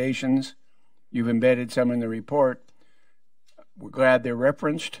recommendations. You've embedded some in the report. We're glad they're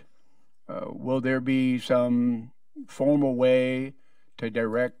referenced. will there be some formal way to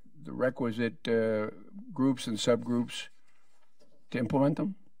direct the requisite groups and subgroups to implement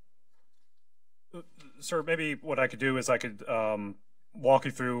them? Sir, maybe what I could do is I could walk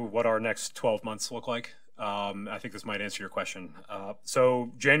you through what our next 12 months look like. I think this might answer your question.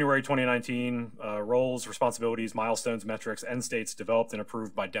 So January 2019, roles, responsibilities, milestones, metrics, end states developed and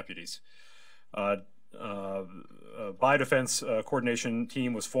approved by deputies. Biodefense coordination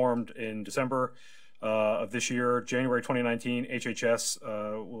team was formed in December of this year. January 2019,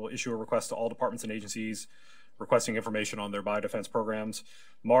 HHS will issue a request to all departments and agencies requesting information on their biodefense programs.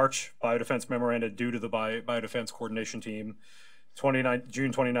 March, biodefense memoranda due to the biodefense coordination team.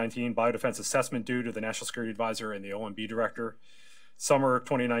 June 2019, biodefense assessment due to the National Security Advisor and the OMB director. Summer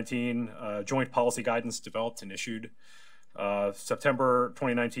 2019, joint policy guidance developed and issued. September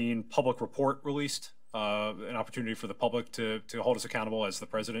 2019, public report released, an opportunity for the public to hold us accountable, as the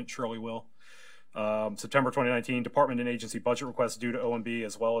president surely will. September 2019, department and agency budget requests due to OMB,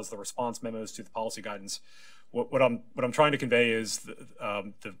 as well as the response memos to the policy guidance. What I'm trying to convey is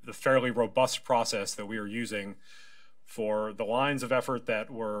the fairly robust process that we are using for the lines of effort that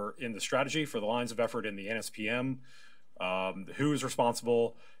were in the strategy, for the lines of effort in the NSPM, who is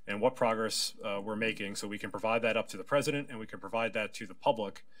responsible and what progress we're making, so we can provide that up to the president and we can provide that to the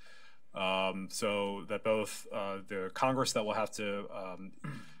public, so that both the Congress that will have to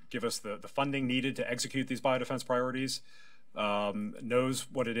give us the funding needed to execute these biodefense priorities knows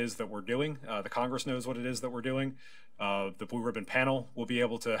what it is that we're doing. The Congress knows what it is that we're doing. The Blue Ribbon Panel will be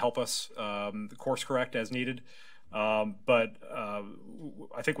able to help us course correct as needed. But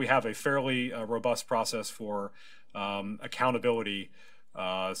I think we have a fairly robust process for accountability,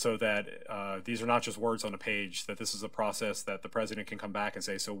 so that these are not just words on a page, that this is a process that the president can come back and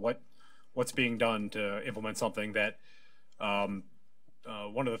say, so what's being done to implement something that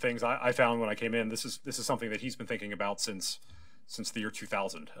one of the things I found when I came in, this is something that he's been thinking about since the year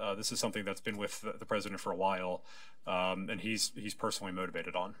 2000. This is something that's been with the president for a while, and he's personally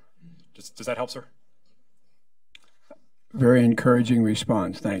motivated on. Does that help, sir? Very encouraging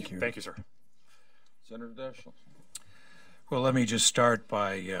response. Thank you. Thank you, sir. Senator Daschle. Well, let me just start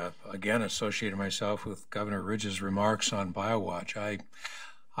by, again, associating myself with Governor Ridge's remarks on BioWatch.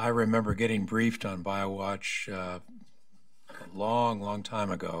 I remember getting briefed on BioWatch a long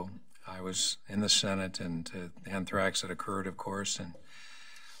time ago. I was in the Senate, and anthrax had occurred, of course, and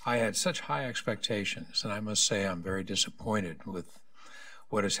I had such high expectations, and I must say I'm very disappointed with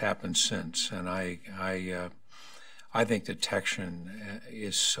what has happened since. And I think detection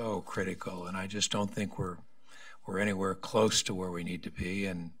is so critical, and I just don't think we're anywhere close to where we need to be.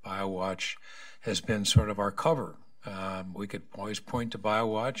 And BioWatch has been sort of our cover. We could always point to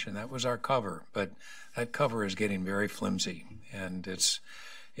BioWatch, and that was our cover. But that cover is getting very flimsy, and it's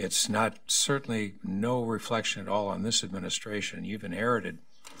not certainly no reflection at all on this administration. You've inherited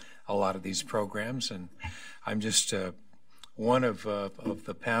a lot of these programs, and I'm just one of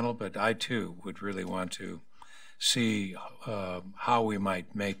the panel, but I too would really want to see how we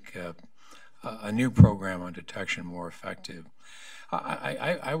might make a new program on detection more effective.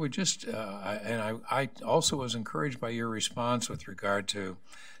 I would just, and I also was encouraged by your response with regard to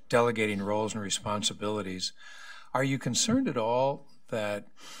delegating roles and responsibilities. Are you concerned at all that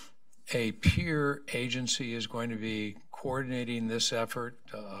a peer agency is going to be coordinating this effort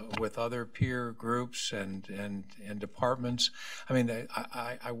with other peer groups and departments? I mean,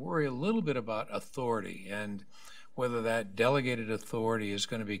 I worry a little bit about authority and whether that delegated authority is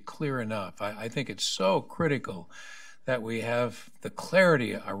going to be clear enough. I think it's so critical that we have the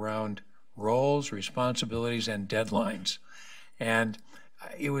clarity around roles, responsibilities, and deadlines. And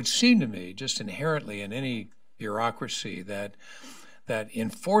it would seem to me, just inherently in any bureaucracy, that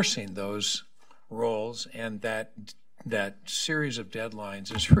enforcing those roles and that series of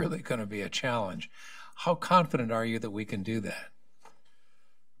deadlines is really going to be a challenge. How confident are you that we can do that?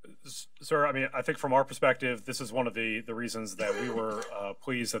 Sir, I mean, I think from our perspective, this is one of the reasons that we were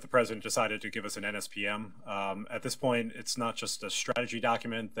pleased that the president decided to give us an NSPM. At this point, it's not just a strategy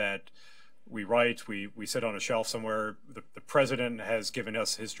document that we write, we sit on a shelf somewhere. The president has given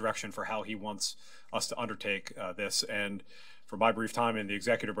us his direction for how he wants us to undertake this. And for my brief time in the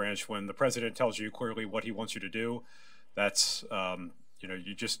executive branch, when the president tells you clearly what he wants you to do, that's,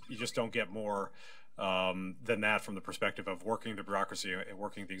 you just don't get more than that from the perspective of working the bureaucracy and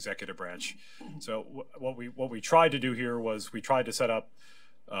working the executive branch. So what we tried to do here was we tried to set up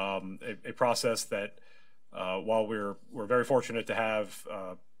a process that, while we're very fortunate to have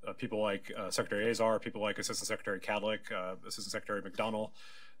people like Secretary Azar, people like Assistant Secretary Cadlick, Assistant Secretary McDonnell,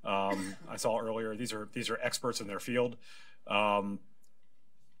 I saw earlier, these are experts in their field.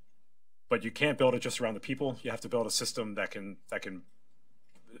 but you can't build it just around the people. You have to build a system that can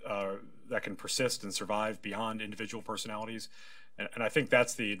persist and survive beyond individual personalities. And I think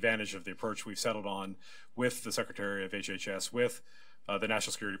that's the advantage of the approach we've settled on with the Secretary of HHS, with the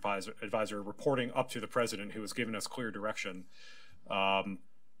National Security Advisor reporting up to the President, who has given us clear direction.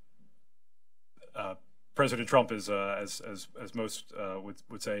 President Trump is, as most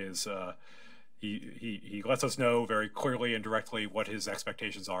would say, is he lets us know very clearly and directly what his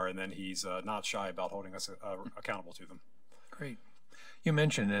expectations are, and then he's not shy about holding us accountable to them. Great. You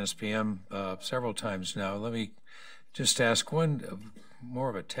mentioned NSPM several times now. Let me just ask one more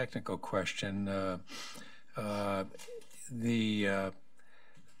of a technical question. The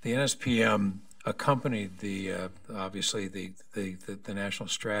NSPM accompanied obviously the national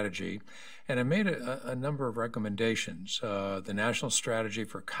strategy, and it made a number of recommendations. The national strategy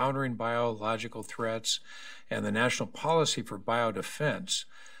for countering biological threats and the national policy for biodefense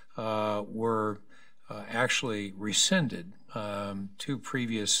were actually rescinded, two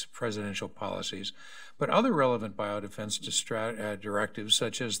previous presidential policies. But other relevant biodefense directives,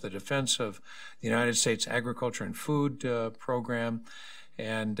 such as the Defense of the United States Agriculture and Food Program,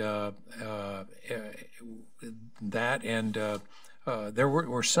 and there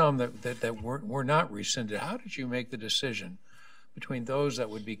were some that were not rescinded. How did you make the decision between those that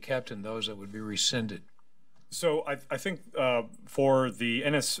would be kept and those that would be rescinded? So I think for the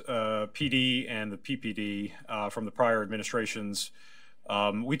NSPD and the PPD from the prior administrations,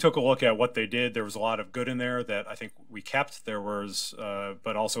 we took a look at what they did. There was a lot of good in there that I think we kept. There was,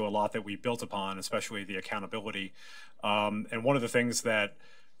 but also a lot that we built upon, especially the accountability. And one of the things that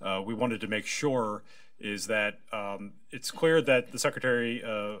we wanted to make sure is that it's clear that the Secretary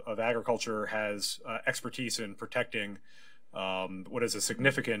of Agriculture has expertise in protecting what is a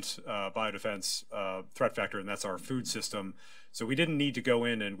significant biodefense threat factor, and that's our food system. So we didn't need to go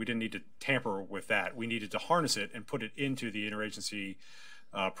in and we didn't need to tamper with that. We needed to harness it and put it into the interagency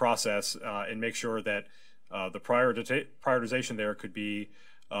process and make sure that the prioritization there could be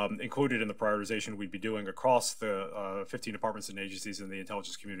included in the prioritization we'd be doing across the 15 departments and agencies in the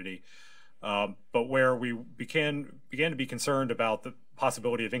intelligence community. But where we began to be concerned about the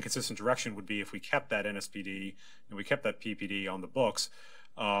possibility of inconsistent direction would be if we kept that NSPD and we kept that PPD on the books.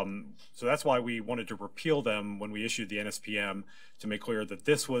 So that's why we wanted to repeal them when we issued the NSPM, to make clear that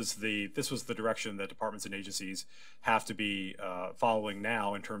this was the direction that departments and agencies have to be following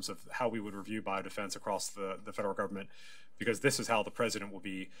now in terms of how we would review biodefense across the federal government, because this is how the president will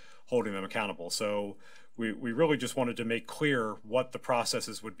be holding them accountable. So we really just wanted to make clear what the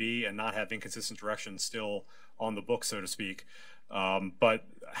processes would be and not have inconsistent direction still on the book, so to speak. But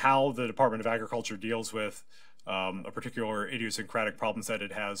how the Department of Agriculture deals with a particular idiosyncratic problem that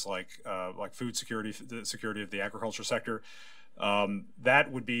it has, like food security, the security of the agriculture sector,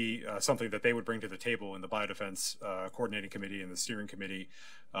 that would be something that they would bring to the table in the Biodefense Coordinating Committee and the Steering Committee.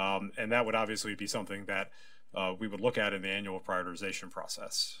 And that would obviously be something that we would look at in the annual prioritization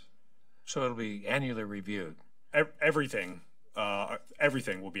process. So it'll be annually reviewed? Everything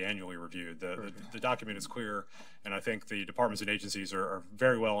will be annually reviewed. The document is clear, and I think the departments and agencies are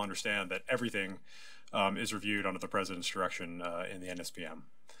very well understand that everything is reviewed under the President's direction in the NSPM.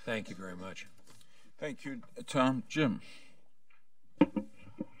 Thank you very much. Thank you, Tom. Jim.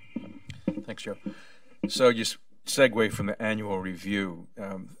 Thanks, Joe. So just segue from the annual review,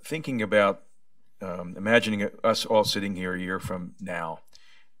 thinking about imagining us all sitting here a year from now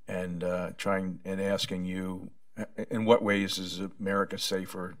and trying and asking you, in what ways is America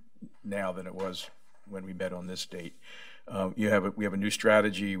safer now than it was when we met on this date? We have a new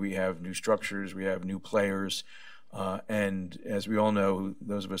strategy, we have new structures, we have new players, and as we all know,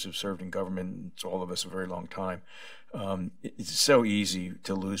 those of us who've served in government, it's all of us a very long time, it's so easy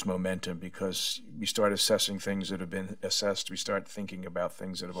to lose momentum because we start assessing things that have been assessed, we start thinking about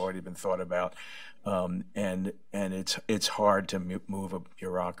things that have already been thought about, and it's hard to move a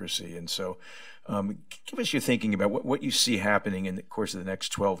bureaucracy. And so give us your thinking about what you see happening in the course of the next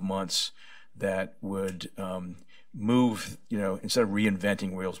 12 months that would move, instead of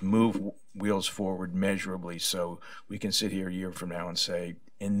reinventing wheels, move wheels forward measurably, so we can sit here a year from now and say,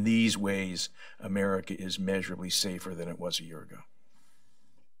 in these ways, America is measurably safer than it was a year ago.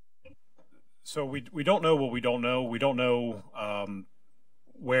 So we don't know what we don't know. We don't know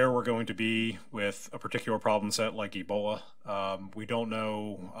where we're going to be with a particular problem set like Ebola. We don't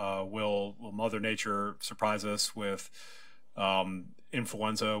know, will Mother Nature surprise us with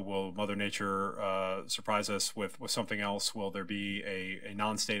influenza? Will Mother Nature surprise us with something else? Will there be a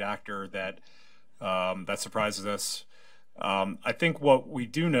non-state actor that surprises us? I think what we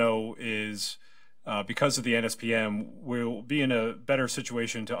do know is because of the NSPM, we'll be in a better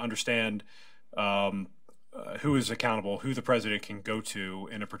situation to understand who is accountable, who the president can go to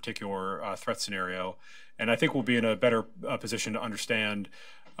in a particular threat scenario. And I think we'll be in a better position to understand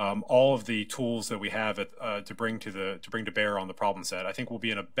all of the tools that we have to bring to bear on the problem set. I think we'll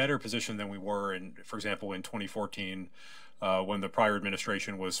be in a better position than we were in, for example, in 2014, when the prior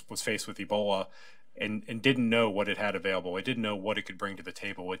administration was faced with Ebola and didn't know what it had available. It didn't know what it could bring to the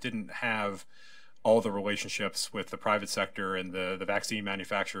table. It didn't have all the relationships with the private sector and the vaccine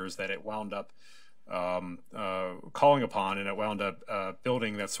manufacturers that it wound up calling upon, and it wound up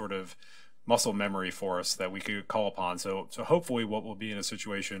building that sort of muscle memory for us that we could call upon. So hopefully what we'll be in a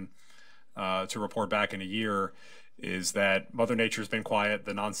situation to report back in a year is that Mother Nature's been quiet,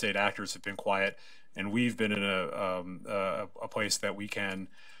 the non-state actors have been quiet, and we've been in a place that we can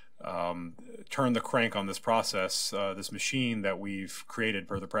turn the crank on this process, this machine that we've created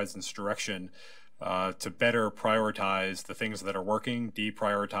per the president's direction, to better prioritize the things that are working,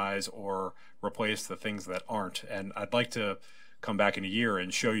 deprioritize or replace the things that aren't. And I'd like to come back in a year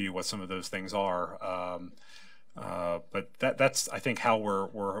and show you what some of those things are. But that's, I think, how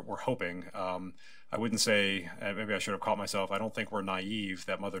we're hoping. I wouldn't say, maybe I should have caught myself, I don't think we're naive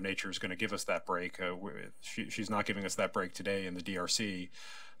that Mother Nature is going to give us that break. She's not giving us that break today in the DRC.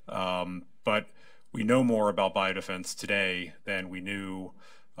 But we know more about biodefense today than we knew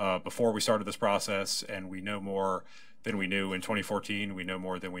before we started this process, and we know more than we knew in 2014. We know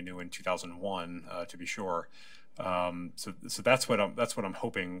more than we knew in 2001, to be sure. So that's what I'm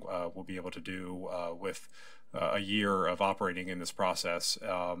hoping we'll be able to do with a year of operating in this process,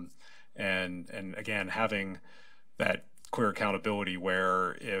 and again having that clear accountability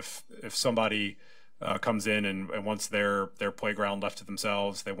where if somebody comes in and wants their playground left to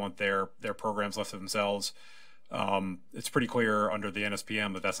themselves, they want their programs left to themselves, it's pretty clear under the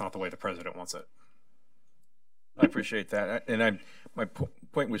NSPM that that's not the way the president wants it. I appreciate that, and my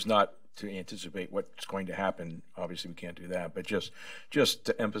point was not to anticipate what's going to happen. Obviously, we can't do that, but just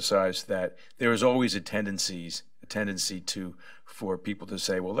to emphasize that there is always a tendency for people to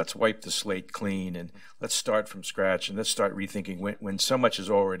say, well, let's wipe the slate clean and let's start from scratch and let's start rethinking when so much has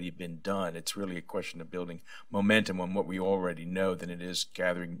already been done. It's really a question of building momentum on what we already know than it is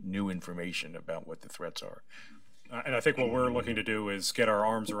gathering new information about what the threats are. And I think what we're looking to do is get our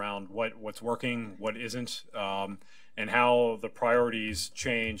arms around what's working, what isn't, and how the priorities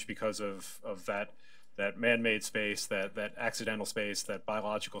change because of that man-made space, that accidental space, that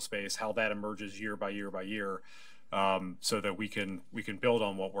biological space, how that emerges year by year by year, so that we can build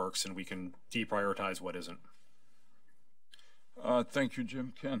on what works and we can deprioritize what isn't. Thank you,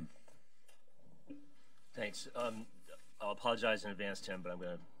 Jim. Ken. Thanks. I'll apologize in advance, Tim, but I'm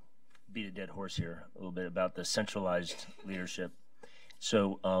going to beat a dead horse here a little bit about the centralized leadership.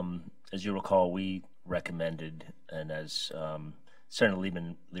 So as you recall, we recommended, and as Senator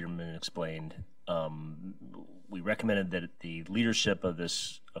Lieberman explained, we recommended that the leadership of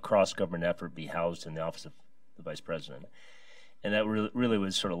this across-government effort be housed in the Office of the Vice President. And that really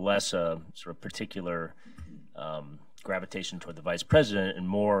was sort of less a sort of particular gravitation toward the Vice President and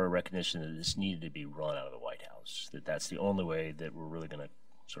more a recognition that this needed to be run out of the White House, that that's the only way that we're really going to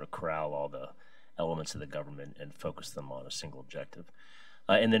sort of corral all the elements of the government and focus them on a single objective.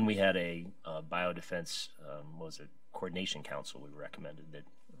 And then we had a biodefense, coordination council we recommended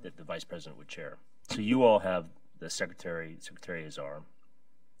that the Vice President would chair. So you all have the Secretary Azar,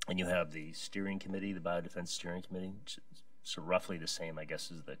 and you have the steering committee, the Biodefense Steering Committee, which is so roughly the same, I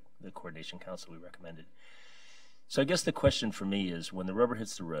guess, as the coordination council we recommended. So I guess the question for me is, when the rubber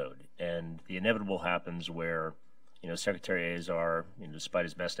hits the road and the inevitable happens where, Secretary Azar, despite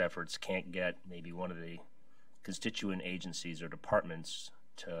his best efforts, can't get maybe one of the constituent agencies or departments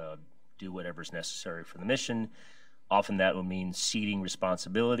to do whatever's necessary for the mission. Often that will mean ceding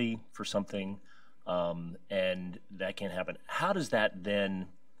responsibility for something, and that can't happen. How does that then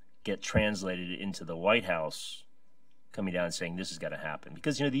get translated into the White House coming down and saying this has got to happen?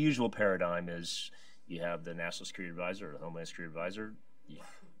 Because, the usual paradigm is you have the National Security Advisor or the Homeland Security Advisor.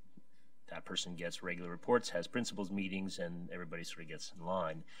 That person gets regular reports, has principals meetings, and everybody sort of gets in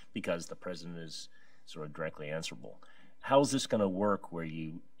line because the president is sort of directly answerable. How is this going to work where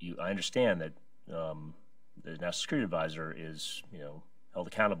I understand that the National Security Advisor is, held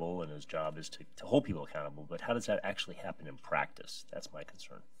accountable and his job is to hold people accountable, but how does that actually happen in practice? That's my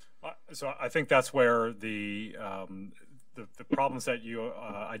concern. So I think that's where the problems that you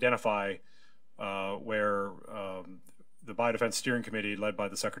identify, where the Biodefense Steering Committee, led by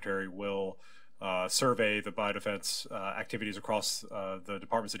the Secretary, will survey the biodefense activities across the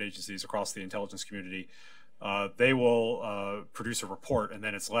departments and agencies across the intelligence community. they will produce a report, and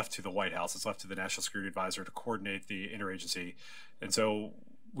then it's left to the White House. It's left to the National Security Advisor to coordinate the interagency. And so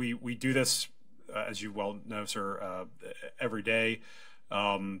we do this, as you well know, sir, every day.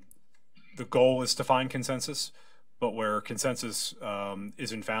 The goal is to find consensus, but where consensus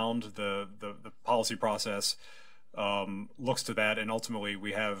isn't found, the policy process looks to that, and ultimately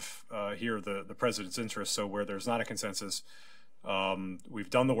we have here the president's interest. So where there's not a consensus, we've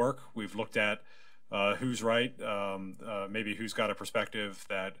done the work. We've looked at who's right, maybe who's got a perspective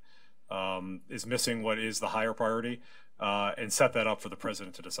that is missing what is the higher priority, and set that up for the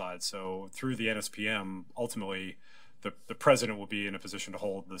president to decide. So through the NSPM, ultimately, the president will be in a position to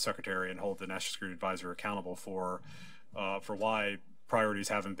hold the secretary and hold the National Security Advisor accountable for why priorities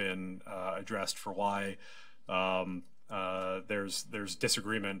haven't been addressed, for why there's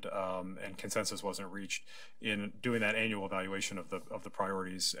disagreement and consensus wasn't reached in doing that annual evaluation of the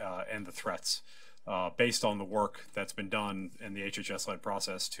priorities and the threats, based on the work that's been done in the HHS-led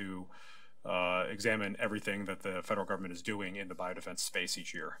process to examine everything that the federal government is doing in the biodefense space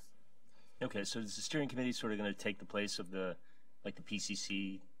each year. Okay, so is the steering committee sort of going to take the place of the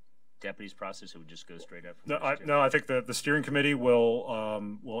PCC deputies process? It would just go straight up? No, I think the steering committee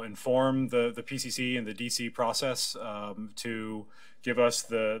will inform the PCC and the DC process to give us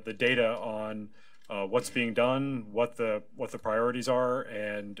the data on what's being done, what the priorities are,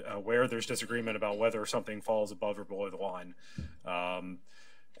 and where there's disagreement about whether something falls above or below the line.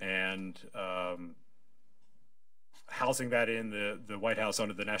 Housing that in the White House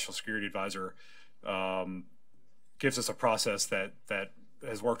under the National Security Advisor gives us a process that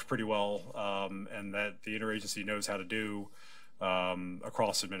has worked pretty well, and that the interagency knows how to do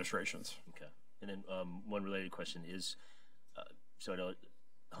across administrations. Okay. And then one related question is, so I know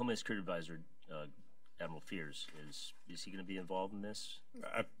Homeland Security Advisor Admiral Fears, is he going to be involved in this?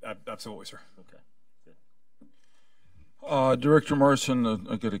 Absolutely, sir. Okay. Director Morrison,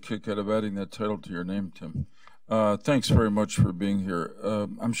 I get a kick out of adding that title to your name, Tim. Thanks very much for being here.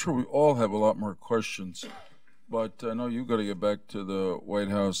 I'm sure we all have a lot more questions, but I know you've got to get back to the White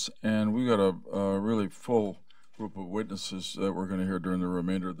House, and we got a really full group of witnesses that we're going to hear during the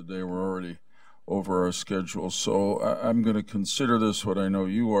remainder of the day. We're already over our schedule, so I'm going to consider this what I know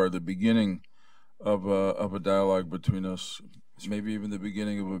you are, the beginning of a dialogue between us. Maybe even the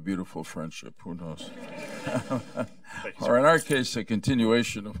beginning of a beautiful friendship. Who knows? Or in our case, a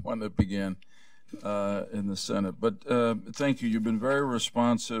continuation of one that began in the Senate. But thank you. You've been very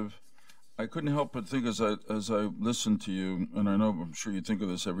responsive. I couldn't help but think as I listened to you, and I'm sure you think of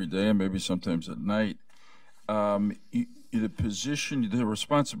this every day and maybe sometimes at night. The position, the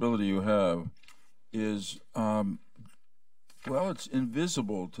responsibility you have is, well, it's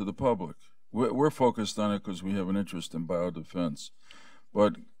invisible to the public. We're focused on it because we have an interest in biodefense.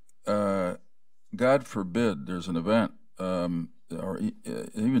 But God forbid there's an event, or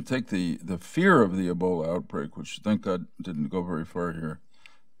even take the fear of the Ebola outbreak, which thank God didn't go very far here.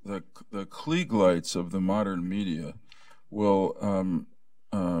 The Klieg lights of the modern media will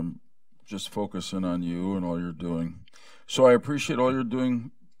just focus in on you and all you're doing. So I appreciate all you're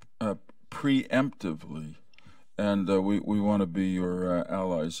doing preemptively, and we want to be your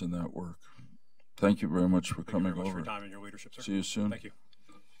allies in that work. Thank you very much for coming over. Thank you very much for your time and your leadership, sir. See you soon. Thank you.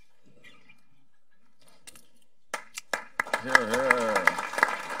 Here, here.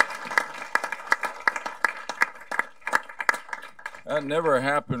 That never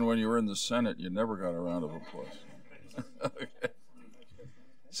happened when you were in the Senate. You never got a round of applause. Okay.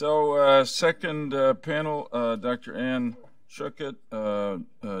 So, second panel, Dr. Ann Schuckett,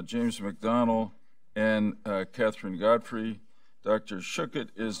 James McDonnell, and Catherine Godfrey. Dr. Schuckett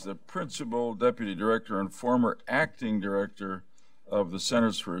is the Principal Deputy Director and former Acting Director of the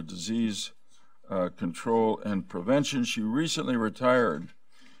Centers for Disease Control and Prevention. She recently retired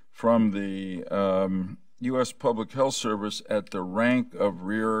from the U.S. Public Health Service at the rank of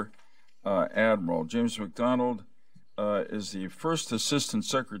Rear Admiral. James McDonnell is the first Assistant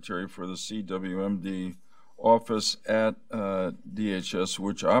Secretary for the CWMD office at DHS,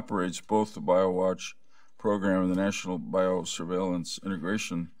 which operates both the BioWatch program and the National Biosurveillance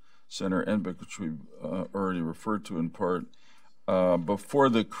Integration Center, NBIC, which we've already referred to in part. Before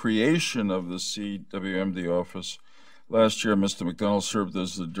the creation of the CWMD office last year, Mr. McDonnell served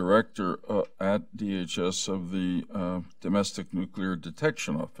as the director at DHS of the Domestic Nuclear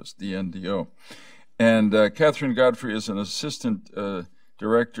Detection Office, DNDO. And Catherine Godfrey is an assistant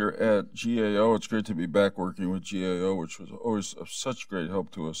director at GAO. It's great to be back working with GAO, which was always of such great help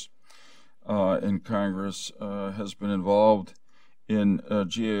to us in Congress, has been involved in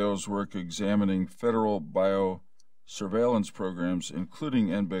GAO's work examining federal biosurveillance programs, including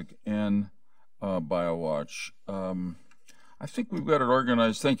NBIC and BioWatch. I think we've got it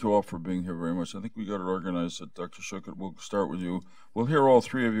organized. Thank you all for being here very much. I think we got it organized that Dr. Schuckert, we'll start with you. We'll hear all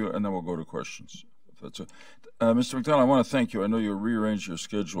three of you, and then we'll go to questions. If that's it. Mr. McDonald, I want to thank you. I know you rearranged your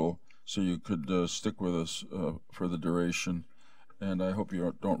schedule so you could stick with us for the duration, and I hope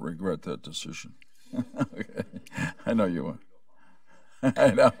you don't regret that decision. Okay. I know you won't.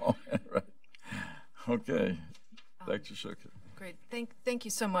 I know. Right. Okay. Dr. Schuckert. Great. Thank you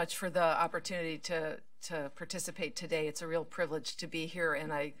so much for the opportunity to participate today. It's a real privilege to be here,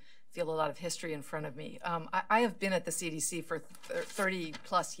 and I feel a lot of history in front of me. I have been at the CDC for 30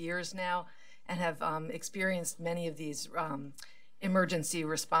 plus years now and have experienced many of these emergency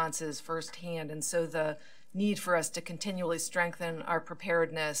responses firsthand. And so the need for us to continually strengthen our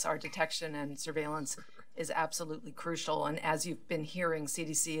preparedness, our detection and surveillance is absolutely crucial. And as you've been hearing,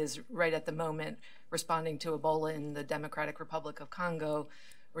 CDC is right at the moment responding to Ebola in the Democratic Republic of Congo,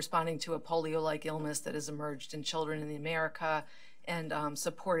 responding to a polio-like illness that has emerged in children in America, and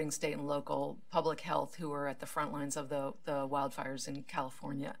supporting state and local public health who are at the front lines of the wildfires in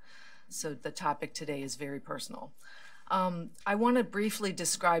California. So the topic today is very personal. I want to briefly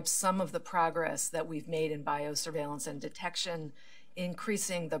describe some of the progress that we've made in biosurveillance and detection,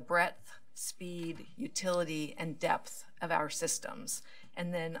 increasing the breadth, speed, utility, and depth of our systems,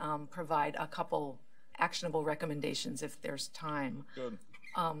 and then provide a couple actionable recommendations if there's time. Good.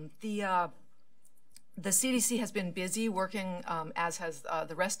 The CDC has been busy working, as has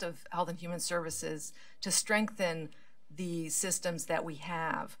the rest of Health and Human Services, to strengthen the systems that we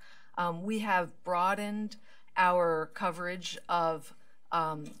have. We have broadened our coverage of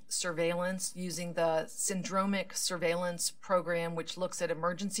surveillance using the syndromic surveillance program, which looks at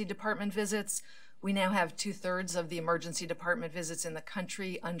emergency department visits. We now have 2/3 of the emergency department visits in the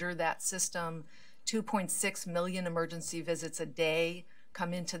country under that system. 2.6 million emergency visits a day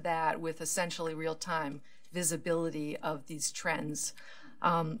come into that with essentially real-time visibility of these trends.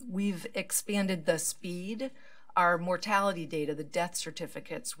 We've expanded the speed, our mortality data, the death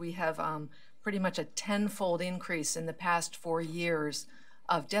certificates. We have pretty much a 10-fold increase in the past 4 years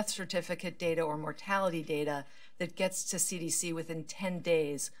of death certificate data or mortality data that gets to CDC within 10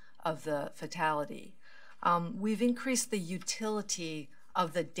 days of the fatality. We've increased the utility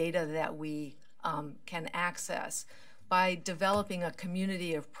of the data that we can access by developing a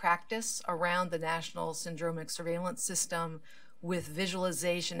community of practice around the National Syndromic Surveillance System with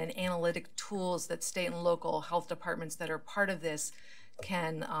visualization and analytic tools that state and local health departments that are part of this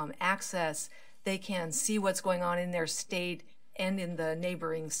can access. They can see what's going on in their state and in the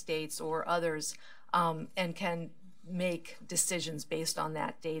neighboring states or others, and can make decisions based on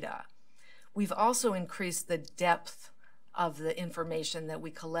that data. We've also increased the depth of the information that we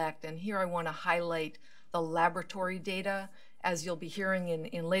collect, and here I want to highlight the laboratory data. As you'll be hearing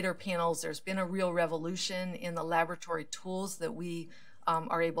in later panels, there's been a real revolution in the laboratory tools that we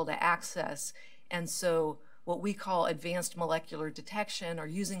are able to access. And so what we call advanced molecular detection, or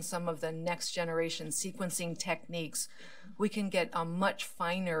using some of the next generation sequencing techniques, we can get a much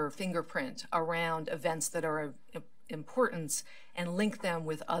finer fingerprint around events that are of importance and link them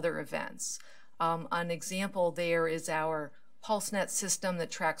with other events. An example there is our PulseNet system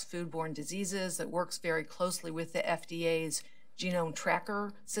that tracks foodborne diseases that works very closely with the FDA's genome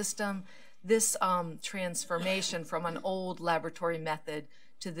tracker system. This transformation from an old laboratory method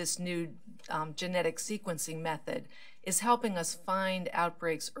to this new genetic sequencing method is helping us find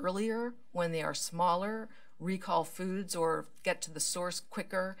outbreaks earlier when they are smaller, recall foods or get to the source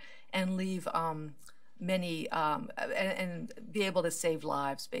quicker, and leave many, and be able to save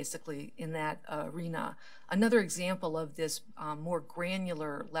lives, basically, in that arena. Another example of this more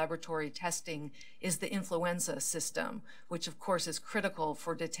granular laboratory testing is the influenza system, which of course is critical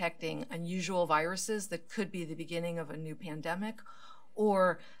for detecting unusual viruses that could be the beginning of a new pandemic,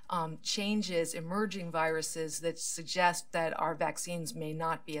 or changes, emerging viruses that suggest that our vaccines may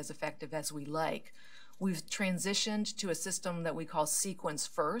not be as effective as we like. We've transitioned to a system that we call Sequence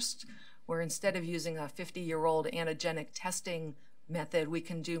First, where instead of using a 50-year-old antigenic testing method, we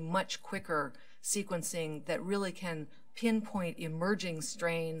can do much quicker sequencing that really can pinpoint emerging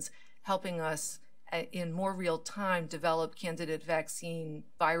strains, helping us in more real time develop candidate vaccine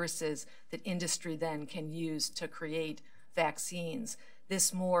viruses that industry then can use to create vaccines.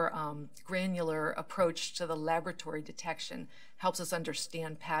 This more granular approach to the laboratory detection helps us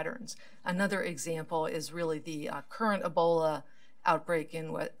understand patterns. Another example is really the current Ebola outbreak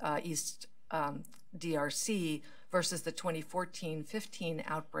in East DRC versus the 2014-15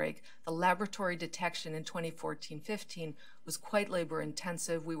 outbreak. The laboratory detection in 2014-15 was quite labor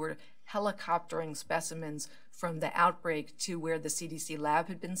intensive. We were helicoptering specimens from the outbreak to where the CDC lab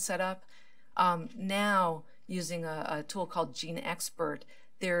had been set up. Now, using a tool called Gene Expert,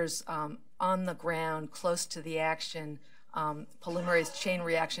 there's on the ground, close to the action, polymerase chain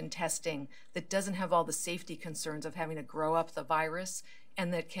reaction testing that doesn't have all the safety concerns of having to grow up the virus,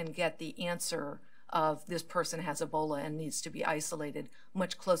 and that can get the answer of this person has Ebola and needs to be isolated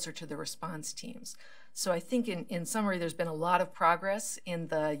much closer to the response teams. So I think in summary, there's been a lot of progress in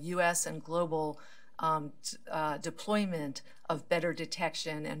the US and global deployment of better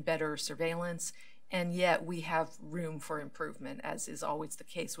detection and better surveillance, and yet we have room for improvement, as is always the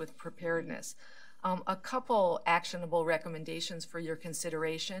case with preparedness. A couple actionable recommendations for your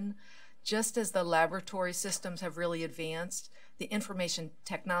consideration. Just as the laboratory systems have really advanced, the information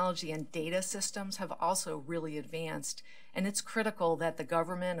technology and data systems have also really advanced. And it's critical that the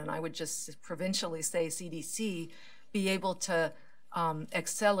government, and I would just provincially say CDC, be able to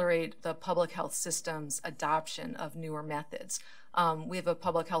accelerate the public health system's adoption of newer methods. We have a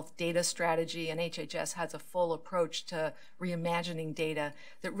public health data strategy, and HHS has a full approach to reimagining data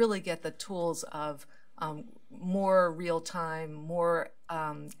that really get the tools of more real-time, more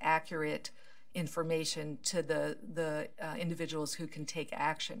accurate information to the individuals who can take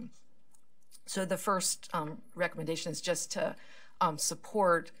action. So the first recommendation is just to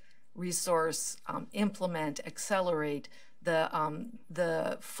support, resource, implement, accelerate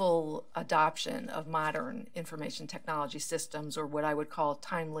the full adoption of modern information technology systems, or what I would call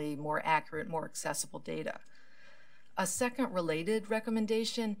timely, more accurate, more accessible data. A second related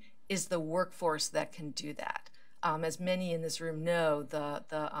recommendation is the workforce that can do that. As many in this room know, the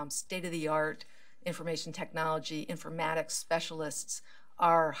state-of-the-art information technology informatics specialists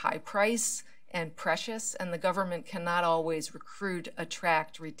are high price and precious, and the government cannot always recruit,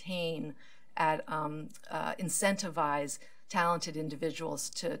 attract, retain, incentivize talented individuals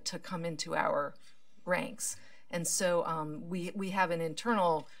to come into our ranks. And so we have an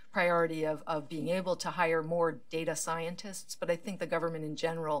internal priority of being able to hire more data scientists, but I think the government in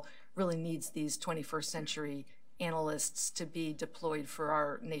general really needs these 21st century analysts to be deployed for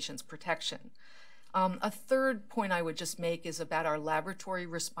our nation's protection. A third point I would just make is about our laboratory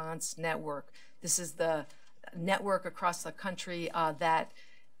response network. This is the network across the country that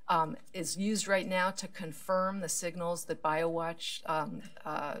is used right now to confirm the signals that BioWatch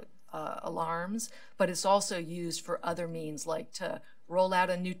alarms, but it's also used for other means, like to roll out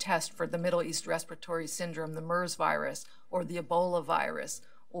a new test for the Middle East Respiratory Syndrome, the MERS virus, or the Ebola virus,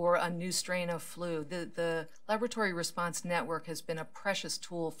 or a new strain of flu. The Laboratory Response Network has been a precious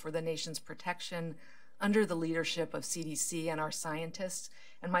tool for the nation's protection under the leadership of CDC and our scientists.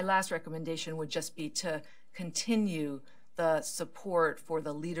 And my last recommendation would just be to continue the support for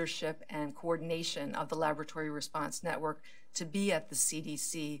the leadership and coordination of the Laboratory Response Network to be at the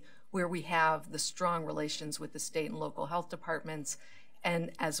CDC, where we have the strong relations with the state and local health departments,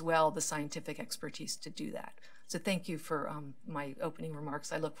 and as well the scientific expertise to do that. So thank you for my opening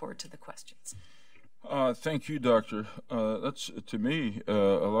remarks. I look forward to the questions. Thank you, Doctor. That's, to me, a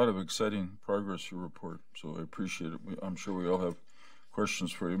lot of exciting progress, your report, so I appreciate it. I'm sure we all have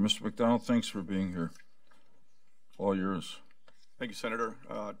questions for you. Mr. McDonald, thanks for being here. All yours. Thank you, Senator.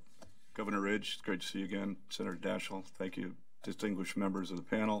 Governor Ridge, it's great to see you again. Senator Daschle, thank you. Distinguished members of the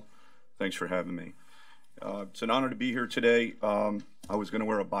panel, thanks for having me. It's an honor to be here today. I was going to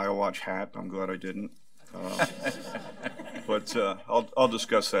wear a BioWatch hat. I'm glad I didn't. But I'll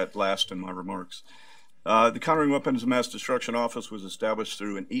discuss that last in my remarks. The Countering Weapons of Mass Destruction Office was established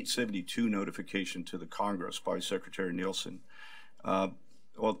through an 872 notification to the Congress by Secretary Nielsen.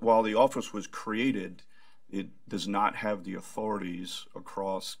 While the office was created, it does not have the authorities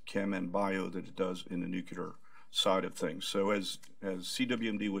across chem and bio that it does in the nuclear side of things. So as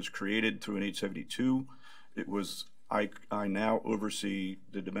CWMD was created through an 872, I now oversee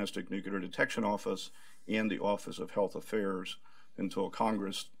the Domestic Nuclear Detection Office and the Office of Health Affairs until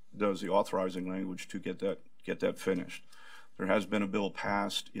Congress does the authorizing language to get that finished. There has been a bill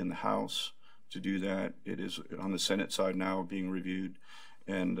passed in the House to do that. It is on the Senate side now being reviewed,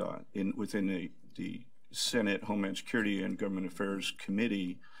 and within the Senate Homeland Security and Government Affairs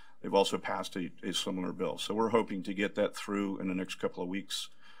Committee, they've also passed a similar bill. So we're hoping to get that through in the next couple of weeks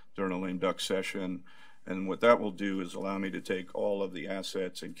during a lame duck session. And what that will do is allow me to take all of the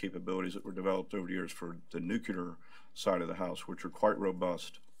assets and capabilities that were developed over the years for the nuclear side of the house, which are quite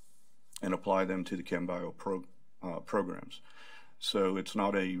robust, and apply them to the chem-bio programs. So it's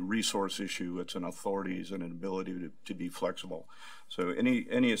not a resource issue, it's an authorities and an ability to be flexible. So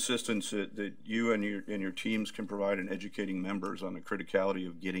any assistance that you and your teams can provide in educating members on the criticality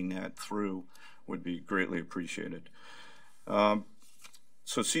of getting that through would be greatly appreciated. So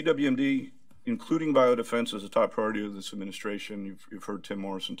CWMD, including biodefense as a top priority of this administration. You've heard Tim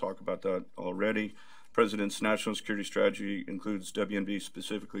Morrison talk about that already. President's national security strategy includes WMD,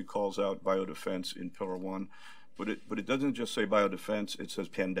 specifically calls out biodefense in Pillar 1, but it doesn't just say biodefense, it says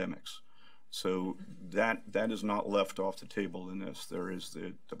pandemics. So that is not left off the table in this. There is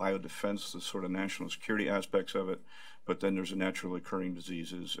the biodefense, the sort of national security aspects of it, but then there's the naturally occurring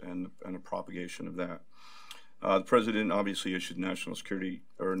diseases and the propagation of that. The President obviously issued national security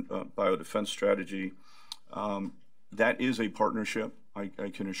or biodefense strategy. That is a partnership. I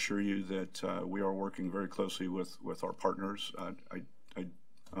can assure you that we are working very closely with our partners. I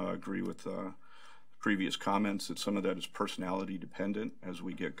agree with previous comments that some of that is personality dependent as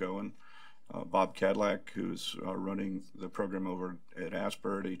we get going. Bob Cadillac, who's running the program over at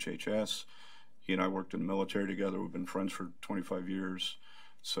ASPR at HHS, he and I worked in the military together. We've been friends for 25 years.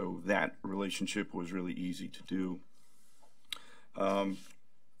 So that relationship was really easy to do. Our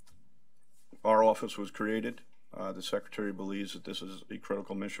office was created. The Secretary believes that this is a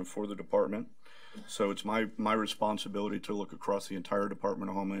critical mission for the department. So it's my responsibility to look across the entire Department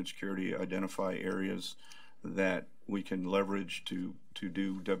of Homeland Security, identify areas that we can leverage to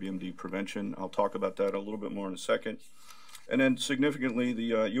do WMD prevention. I'll talk about that a little bit more in a second. And then significantly,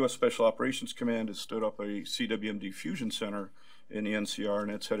 the U.S. Special Operations Command has stood up a CWMD Fusion Center in the NCR,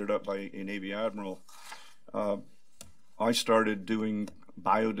 and it's headed up by a Navy Admiral. I started doing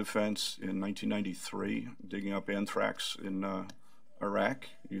biodefense in 1993, digging up anthrax in Iraq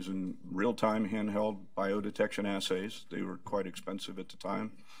using real-time handheld biodetection assays. They were quite expensive at the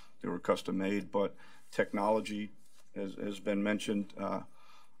time. They were custom made, but technology, as has been mentioned,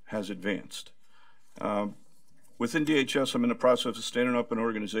 has advanced. Within DHS, I'm in the process of standing up an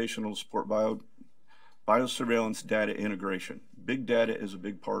organization that will support biosurveillance data integration. Big data is a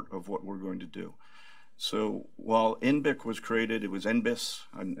big part of what we're going to do. So while NBIC was created, it was NBIS,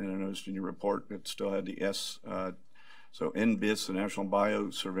 and I noticed in your report it still had the S. So NBIS, the National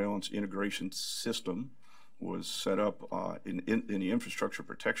Biosurveillance Integration System, was set up in the Infrastructure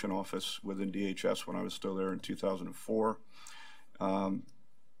Protection Office within DHS when I was still there in 2004.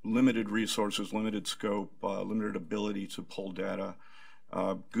 Limited resources, limited scope, limited ability to pull data.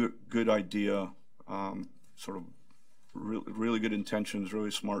 Good idea, sort of really good intentions,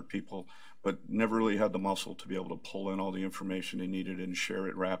 really smart people, but never really had the muscle to be able to pull in all the information they needed and share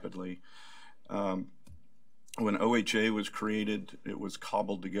it rapidly. When OHA was created, it was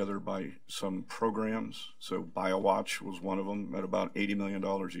cobbled together by some programs. So BioWatch was one of them at about $80 million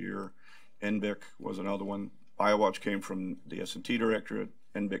a year. NBIC was another one. BioWatch came from the S&T Directorate.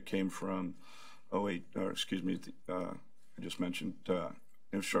 NBIC came from I just mentioned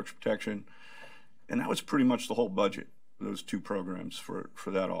infrastructure protection. And that was pretty much the whole budget, those two programs for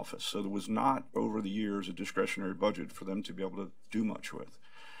that office. So there was not, over the years, a discretionary budget for them to be able to do much with.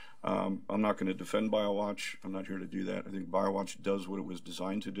 I'm not going to defend BioWatch. I'm not here to do that. I think BioWatch does what it was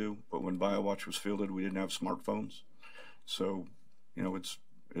designed to do. But when BioWatch was fielded, we didn't have smartphones. So, you know, it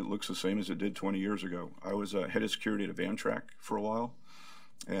looks the same as it did 20 years ago. I was head of security at Amtrak for a while.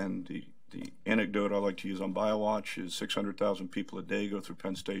 And the anecdote I like to use on BioWatch is 600,000 people a day go through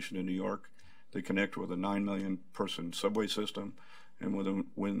Penn Station in New York. They connect with a 9 million person subway system, and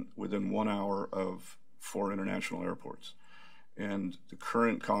within 1 hour of 4 international airports. And the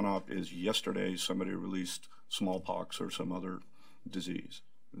current CONOP is yesterday somebody released smallpox or some other disease.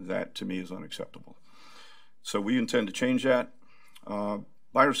 That to me is unacceptable. So we intend to change that.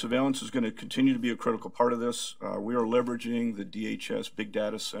 Biosurveillance is going to continue to be a critical part of this. We are leveraging the DHS Big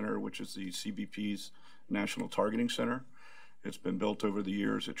Data Center, which is the CBP's National Targeting Center. It's been built over the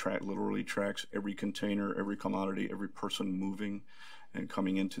years. It literally tracks every container, every commodity, every person moving and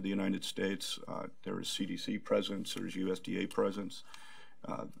coming into the United States. There is CDC presence, there's USDA presence.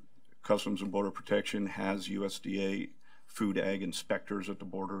 Customs and Border Protection has USDA food ag inspectors at the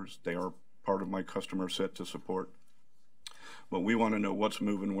borders. They are part of my customer set to support. But we want to know what's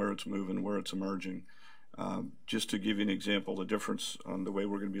moving, where it's emerging. Just to give you an example, the difference on the way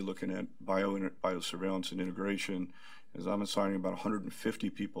we're going to be looking at biosurveillance and integration is I'm assigning about 150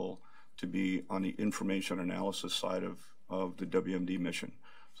 people to be on the information analysis side of the WMD mission.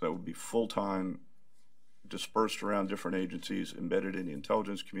 So that would be full-time, dispersed around different agencies, embedded in the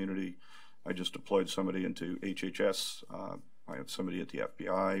intelligence community. I just deployed somebody into HHS. I have somebody at the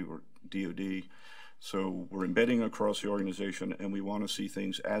FBI or DOD. So we're embedding across the organization, and we want to see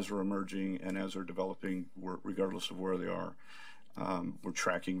things as they're emerging and as they're developing, regardless of where they are. We're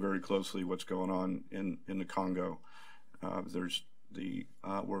tracking very closely what's going on in the Congo. We're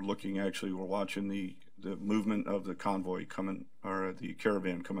watching the movement of the convoy coming, or the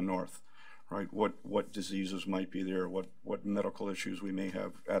caravan coming north, right? What diseases might be there, what medical issues we may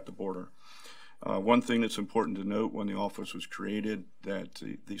have at the border. One thing that's important to note, when the office was created, that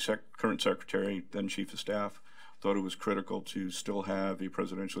the current secretary, then chief of staff, thought it was critical to still have a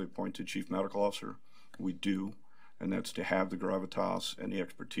presidentially appointed chief medical officer. We do, and that's to have the gravitas and the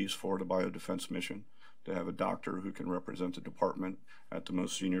expertise for the biodefense mission, to have a doctor who can represent the department at the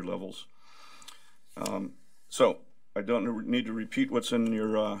most senior levels. So I don't need to repeat what's in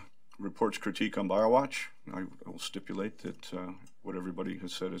your report's critique on BioWatch. I will stipulate that what everybody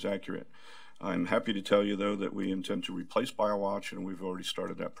has said is accurate. I'm happy to tell you, though, that we intend to replace BioWatch, and we've already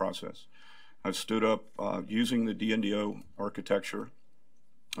started that process. I've stood up, using the DNDO architecture,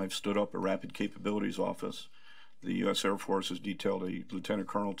 I've stood up a Rapid Capabilities Office. The U.S. Air Force has detailed a lieutenant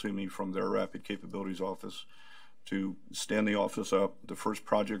colonel to me from their Rapid Capabilities Office to stand the office up. The first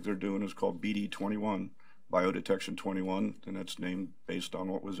project they're doing is called BD21, Biodetection 21, and that's named based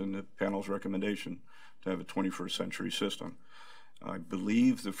on what was in the panel's recommendation to have a 21st century system. I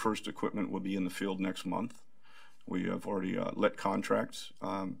believe the first equipment will be in the field next month. We have already let contracts.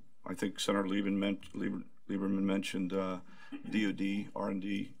 I think Senator Lieberman mentioned DOD,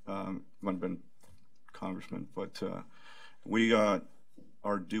 R&D, might have been Congressman, but we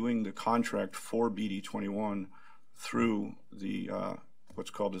are doing the contract for BD21 through the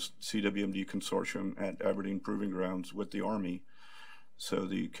what's called the CWMD Consortium at Aberdeen Proving Grounds with the Army. So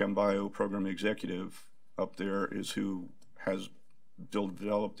the ChemBio program executive up there is who has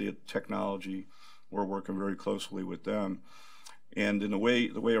developed the technology. We're working very closely with them. And in the way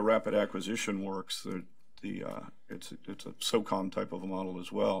a rapid acquisition works, it's a SOCOM type of a model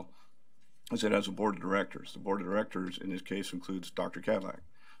as well, is it has a board of directors. The board of directors in this case includes Dr. Cadillac.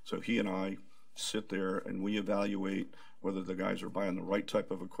 So he and I sit there and we evaluate whether the guys are buying the right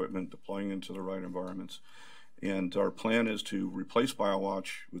type of equipment, deploying into the right environments. And our plan is to replace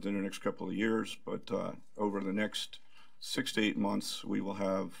BioWatch within the next couple of years, but over the next 6 to 8 months, we will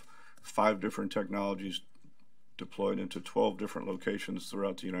have 5 different technologies deployed into 12 different locations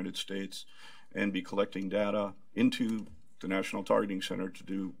throughout the United States and be collecting data into the National Targeting Center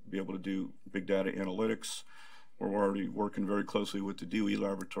to be able to do big data analytics. We're already working very closely with the DOE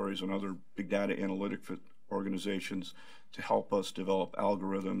laboratories and other big data analytic organizations to help us develop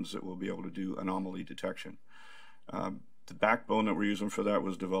algorithms that will be able to do anomaly detection. The backbone that we're using for that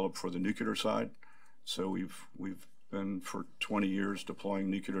was developed for the nuclear side. So we've been for 20 years deploying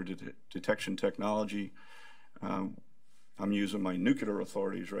nuclear detection technology. I'm using my nuclear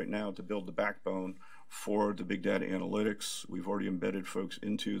authorities right now to build the backbone for the big data analytics. We've already embedded folks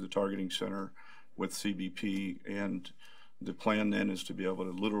into the targeting center with CBP, and the plan then is to be able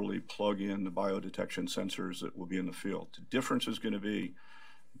to literally plug in the biodetection sensors that will be in the field. The difference is going to be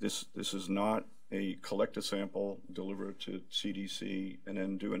this is not a collect a sample, deliver it to CDC, and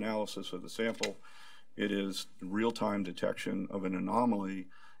then do analysis of the sample. It is real-time detection of an anomaly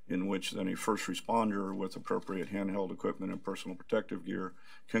in which then a first responder with appropriate handheld equipment and personal protective gear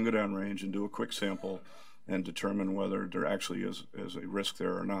can go downrange and do a quick sample and determine whether there actually is a risk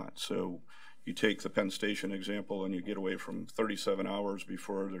there or not. So you take the Penn Station example and you get away from 37 hours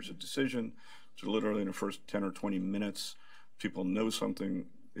before there's a decision to literally in the first 10 or 20 minutes, people know something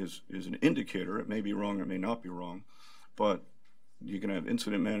is an indicator. It may be wrong, it may not be wrong, but you can have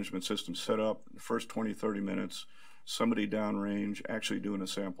incident management systems set up in the first 20, 30 minutes, somebody downrange actually doing a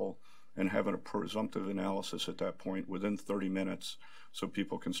sample and having a presumptive analysis at that point within 30 minutes so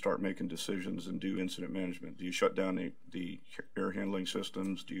people can start making decisions and do incident management. Do you shut down the air handling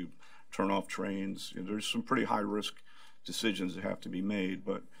systems? Do you turn off trains? You know, there's some pretty high risk decisions that have to be made,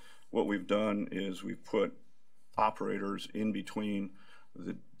 but what we've done is we've put operators in between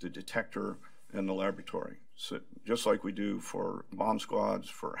the detector and the laboratory. So just like we do for bomb squads,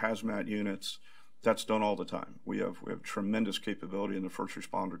 for hazmat units, that's done all the time. We have tremendous capability in the first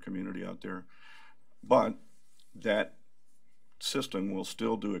responder community out there, but that system will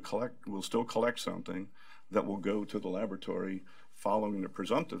still collect something that will go to the laboratory following the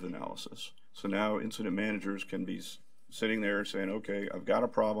presumptive analysis. So now incident managers can be sitting there saying, okay, I've got a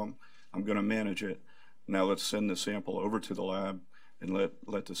problem, I'm going to manage it. Now let's send the sample over to the lab and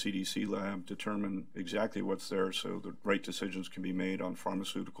let the CDC lab determine exactly what's there so the right decisions can be made on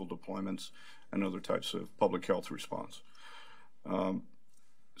pharmaceutical deployments and other types of public health response.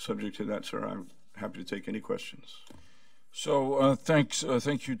 Subject to that, sir, I'm happy to take any questions. So thanks.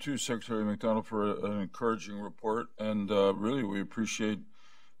 Thank you too, Secretary McDonald, for an encouraging report. And really, we appreciate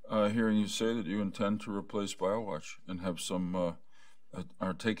hearing you say that you intend to replace BioWatch and have some,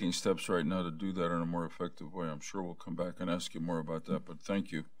 are taking steps right now to do that in a more effective way. I'm sure we'll come back and ask you more about that, but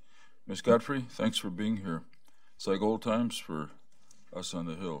thank you. Ms. Godfrey, thanks for being here. It's like old times for us on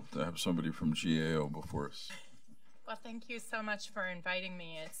the Hill to have somebody from GAO before us. Well, thank you so much for inviting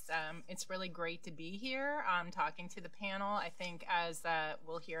me. It's really great to be here talking to the panel. I think, as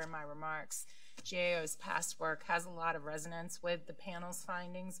we'll hear in my remarks, GAO's past work has a lot of resonance with the panel's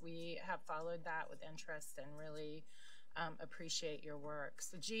findings. We have followed that with interest and really appreciate your work.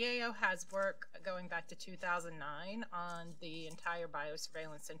 So GAO has work going back to 2009 on the entire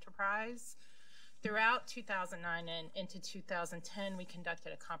biosurveillance enterprise. Throughout 2009 and into 2010, we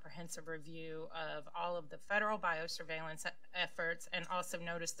conducted a comprehensive review of all of the federal biosurveillance efforts and also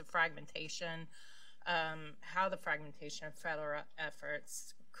noticed the fragmentation, how the fragmentation of federal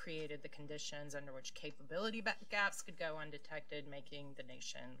efforts created the conditions under which capability gaps could go undetected, making the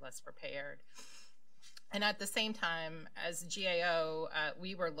nation less prepared. And at the same time, as GAO,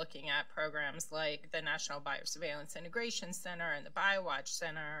 we were looking at programs like the National Biosurveillance Integration Center and the BioWatch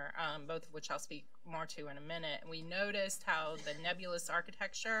Center, both of which I'll speak more to in a minute. And we noticed how the nebulous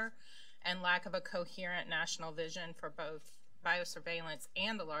architecture and lack of a coherent national vision for both biosurveillance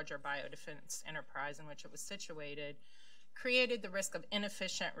and the larger biodefense enterprise in which it was situated created the risk of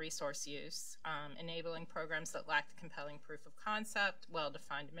inefficient resource use, enabling programs that lacked compelling proof of concept,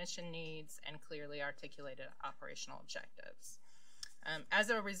 well-defined mission needs, and clearly articulated operational objectives. As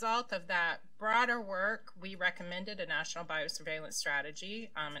a result of that broader work, we recommended a national biosurveillance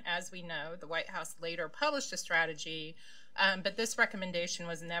strategy, and as we know, the White House later published a strategy, but this recommendation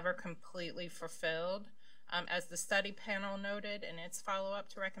was never completely fulfilled. As the study panel noted in its follow-up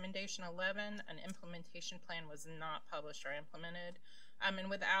to recommendation 11, an implementation plan was not published or implemented. And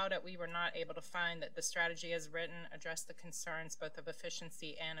without it, we were not able to find that the strategy as written addressed the concerns both of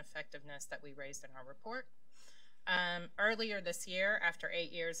efficiency and effectiveness that we raised in our report. Earlier this year, after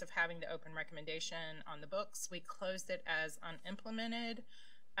 8 years of having the open recommendation on the books, we closed it as unimplemented.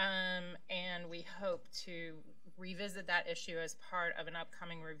 And we hope to revisit that issue as part of an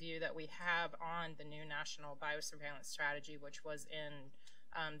upcoming review that we have on the new National Biosurveillance Strategy, which was in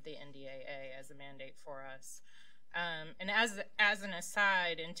the NDAA as a mandate for us. And as an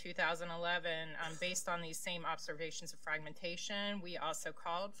aside, in 2011, based on these same observations of fragmentation, we also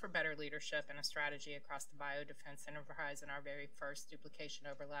called for better leadership and a strategy across the biodefense enterprise in our very first duplication,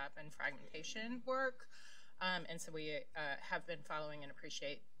 overlap, and fragmentation work. And so we have been following and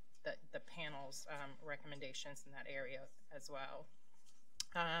appreciate the panel's recommendations in that area as well.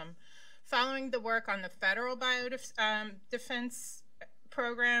 Following the work on the federal biodefense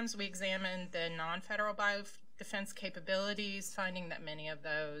programs, we examined the non-federal biodefense capabilities, finding that many of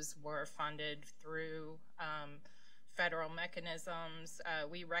those were funded through federal mechanisms.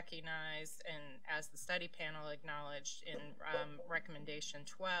 We recognized, and as the study panel acknowledged in recommendation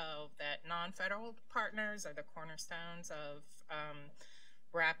 12, that non-federal partners are the cornerstones of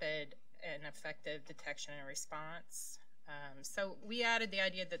rapid and effective detection and response. So we added the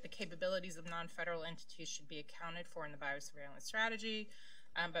idea that the capabilities of non-federal entities should be accounted for in the biosurveillance strategy,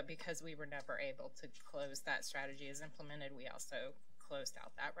 but because we were never able to close that strategy as implemented, we also closed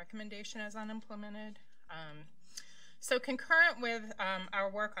out that recommendation as unimplemented. So concurrent with our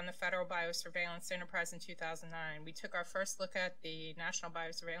work on the federal biosurveillance enterprise in 2009, we took our first look at the National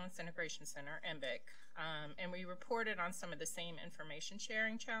Biosurveillance Integration Center, NBIC, and we reported on some of the same information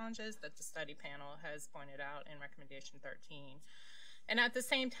sharing challenges that the study panel has pointed out in recommendation 13. And at the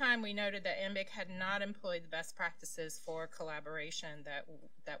same time, we noted that NBIC had not employed the best practices for collaboration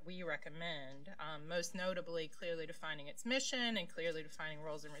that we recommend, most notably clearly defining its mission and clearly defining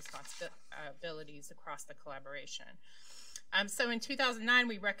roles and responsibilities across the collaboration. So in 2009,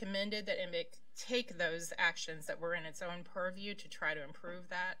 we recommended that NBIC take those actions that were in its own purview to try to improve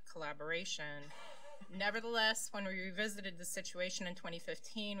that collaboration. Nevertheless, when we revisited the situation in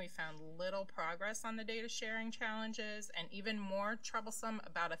 2015, we found little progress on the data sharing challenges, and even more troublesome,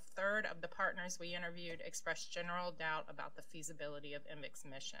 about a third of the partners we interviewed expressed general doubt about the feasibility of NBIC's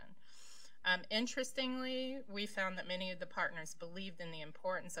mission. Interestingly, we found that many of the partners believed in the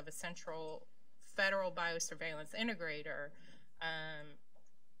importance of a central federal biosurveillance integrator,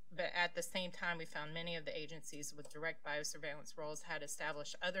 but at the same time, we found many of the agencies with direct biosurveillance roles had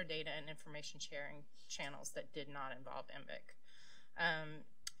established other data and information sharing channels that did not involve NBIC.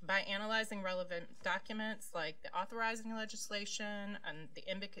 By analyzing relevant documents like the authorizing legislation and the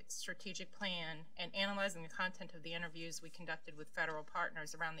NBIC strategic plan, and analyzing the content of the interviews we conducted with federal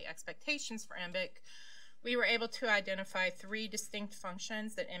partners around the expectations for NBIC, we were able to identify 3 distinct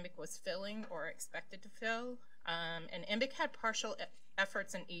functions that NBIC was filling or expected to fill. And NBIC had partial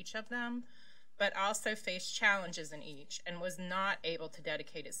efforts in each of them, but also faced challenges in each and was not able to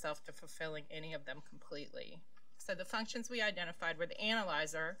dedicate itself to fulfilling any of them completely. So the functions we identified were the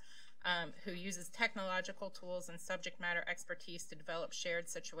analyzer, who uses technological tools and subject matter expertise to develop shared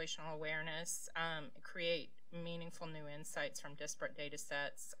situational awareness, create meaningful new insights from disparate data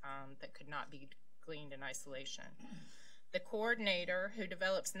sets that could not be gleaned in isolation. The coordinator who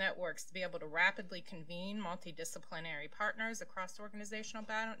develops networks to be able to rapidly convene multidisciplinary partners across organizational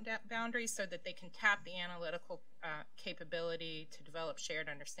boundaries so that they can tap the analytical capability to develop shared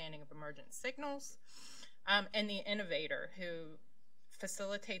understanding of emergent signals, and the innovator who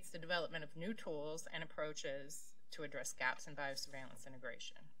facilitates the development of new tools and approaches to address gaps in biosurveillance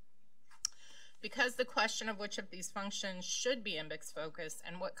integration. Because the question of which of these functions should be IMBIC's focus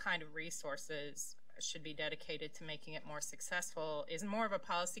and what kind of resources should be dedicated to making it more successful is more of a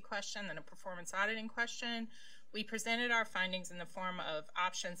policy question than a performance auditing question, we presented our findings in the form of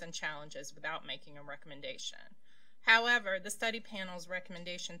options and challenges without making a recommendation. However, the study panel's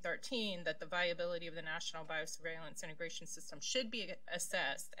recommendation 13 that the viability of the National Biosurveillance Integration System should be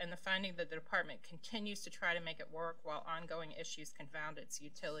assessed, and the finding that the department continues to try to make it work while ongoing issues confound its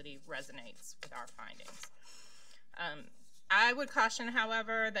utility resonates with our findings. I would caution,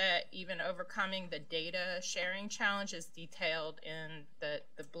 however, that even overcoming the data sharing challenges detailed in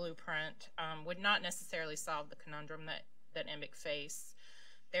the blueprint would not necessarily solve the conundrum that IMBIC face.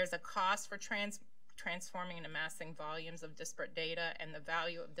 There's a cost for transforming and amassing volumes of disparate data, and the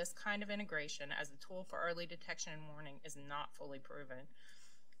value of this kind of integration as a tool for early detection and warning is not fully proven.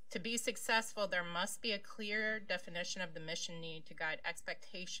 To be successful, there must be a clear definition of the mission need to guide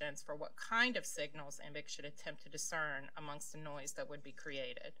expectations for what kind of signals IMBIC should attempt to discern amongst the noise that would be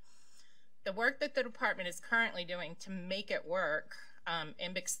created. The work that the department is currently doing to make it work,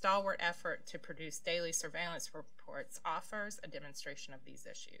 IMBIC's stalwart effort to produce daily surveillance reports, offers a demonstration of these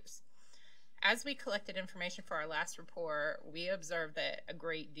issues. As we collected information for our last report, we observed that a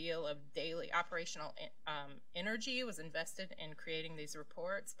great deal of daily operational energy was invested in creating these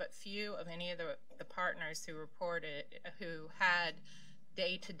reports, but few of any of the partners who had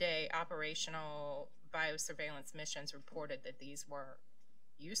day-to-day operational biosurveillance missions reported that these were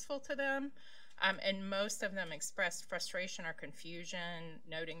useful to them. And most of them expressed frustration or confusion,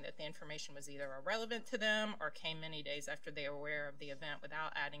 noting that the information was either irrelevant to them or came many days after they were aware of the event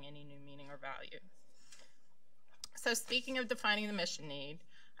without adding any new meaning or value. So speaking of defining the mission need,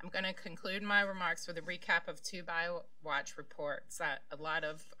 I'm going to conclude my remarks with a recap of 2 BioWatch reports. A lot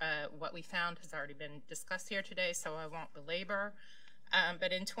of what we found has already been discussed here today, so I won't belabor.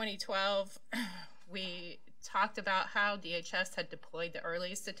 But in 2012, we talked about how DHS had deployed the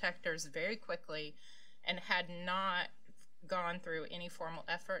earliest detectors very quickly and had not gone through any formal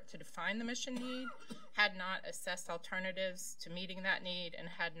effort to define the mission need, had not assessed alternatives to meeting that need, and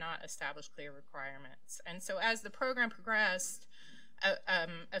had not established clear requirements. And so as the program progressed,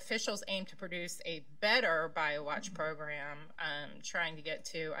 officials aimed to produce a better BioWatch program, trying to get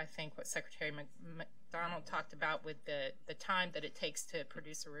to, I think, what Secretary McDonald talked about with the time that it takes to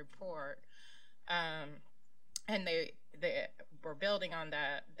produce a report. And they were building on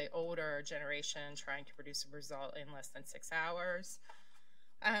the older generation, trying to produce a result in less than 6 hours.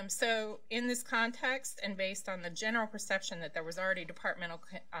 So in this context, and based on the general perception that there was already departmental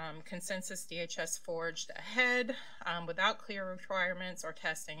consensus, DHS forged ahead without clear requirements or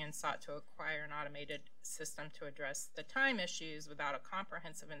testing and sought to acquire an automated system to address the time issues without a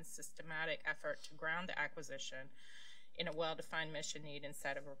comprehensive and systematic effort to ground the acquisition in a well-defined mission need and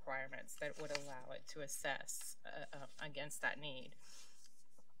set of requirements that would allow it to assess against that need.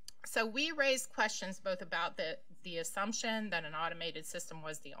 So we raised questions both about the assumption that an automated system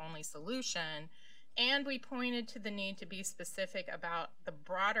was the only solution, and we pointed to the need to be specific about the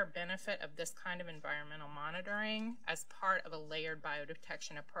broader benefit of this kind of environmental monitoring as part of a layered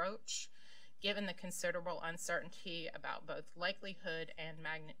biodetection approach, given the considerable uncertainty about both likelihood and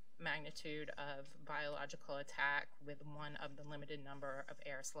magnitude of biological attack with one of the limited number of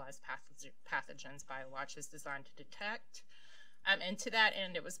aerosolized pathogens BioWatch is designed to detect. And to that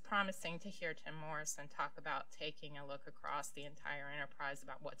end, it was promising to hear Tim Morrison talk about taking a look across the entire enterprise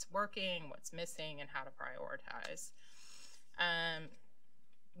about what's working, what's missing, and how to prioritize.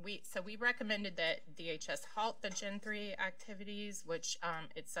 So we recommended that DHS halt the Gen 3 activities, which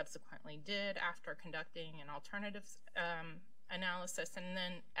it subsequently did after conducting an alternatives analysis. And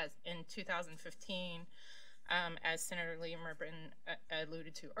then in 2015, as Senator Lieberman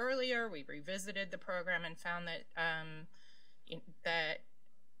alluded to earlier, we revisited the program and found that that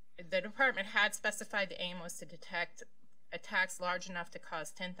the department had specified the aim was to detect attacks large enough to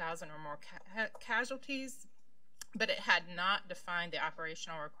cause 10,000 or more casualties, but it had not defined the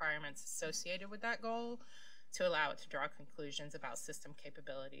operational requirements associated with that goal to allow it to draw conclusions about system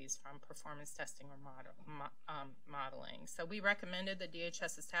capabilities from performance testing or modeling. So we recommended that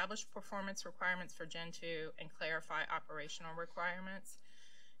DHS establish performance requirements for Gen 2 and clarify operational requirements.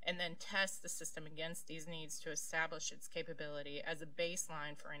 and then test the system against these needs to establish its capability as a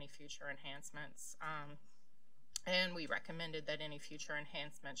baseline for any future enhancements. And we recommended that any future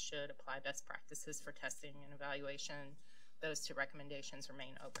enhancements should apply best practices for testing and evaluation. Those two recommendations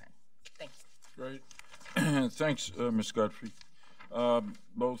remain open. Thank you. Great. Thanks, Ms. Godfrey,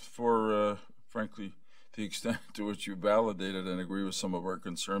 both for, frankly, the extent to which you validated and agree with some of our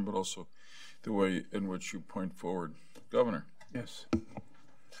concern, but also the way in which you point forward. Governor. Yes.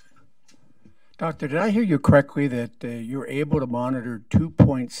 Doctor, did I hear you correctly that you're able to monitor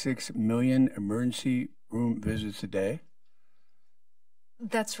 2.6 million emergency room visits a day?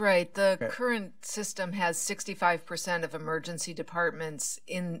 That's right. The current system has 65% of emergency departments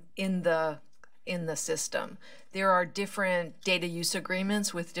in the system. There are different data use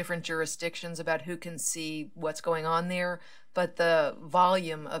agreements with different jurisdictions about who can see what's going on there, but the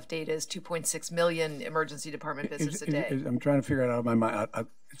volume of data is 2.6 million emergency department visits a day. I'm trying to figure it out of my mind.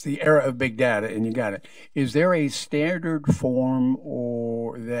 It's the era of big data, and you got it. Is there a standard form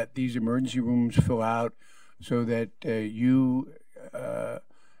or that these emergency rooms fill out so that you,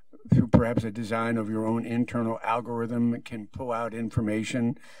 through perhaps a design of your own internal algorithm, can pull out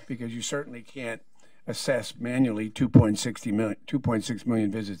information? Because you certainly can't assess manually 2.6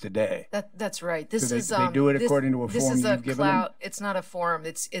 million visits a day. That's right. This so is they do it according to a this form is you've given them? It's not a form.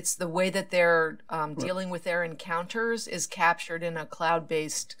 It's the way that they're dealing with their encounters is captured in a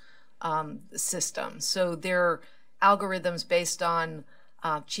cloud-based system. So their algorithms based on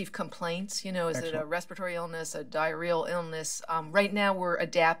chief complaints. You know, is it a respiratory illness, a diarrheal illness? Right now, we're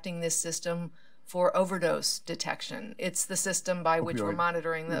adapting this system for overdose detection. It's the system by which we're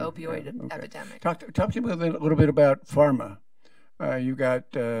monitoring the opioid epidemic. Talk to me a little bit about pharma. You've got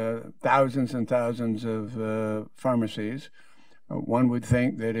thousands and thousands of pharmacies. One would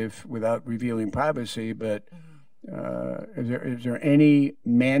think that if, without revealing privacy, but is there any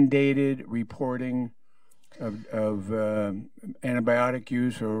mandated reporting of antibiotic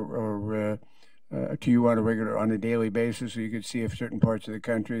use or to you on a daily basis, so you could see if certain parts of the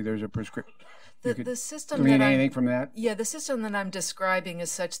country there's a prescription? The system glean anything from that? Yeah, the system that I'm describing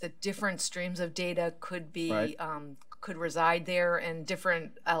is such that different streams of data could be could reside there, and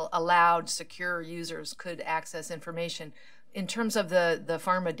different allowed secure users could access information. In terms of the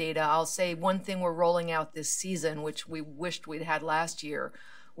pharma data, I'll say one thing we're rolling out this season, which we wished we'd had last year,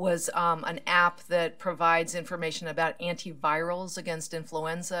 was an app that provides information about antivirals against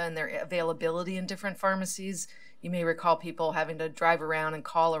influenza and their availability in different pharmacies. You may recall people having to drive around and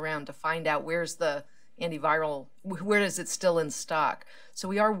call around to find out where's the antiviral, where is it still in stock. So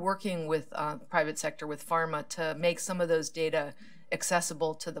we are working with private sector, with pharma, to make some of those data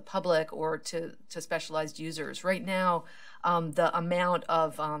accessible to the public or to specialized users. Right now, the amount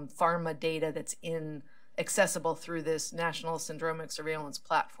of pharma data that's accessible through this National Syndromic Surveillance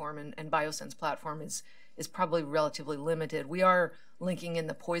Platform and Biodefens platform is probably relatively limited. We are linking in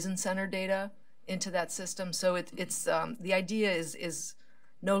the poison center data into that system. So it's the idea is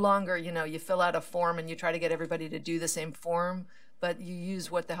no longer, you fill out a form and you try to get everybody to do the same form, but you use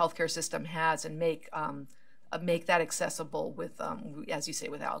what the healthcare system has and make that accessible with, as you say,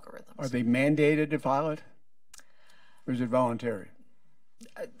 with algorithms. Are they mandated to file it, or is it voluntary?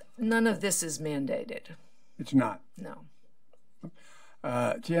 None of this is mandated. It's not? No.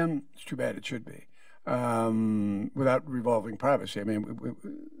 Jim, it's too bad it should be. Without revolving privacy. I mean,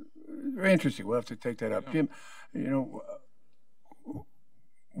 very interesting. We'll have to take that up. Jim,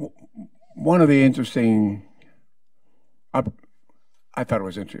 one of the interesting, I thought it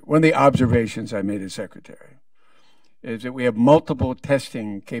was interesting, one of the observations I made as secretary is that we have multiple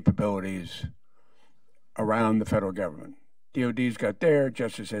testing capabilities around the federal government. DOD's got theirs,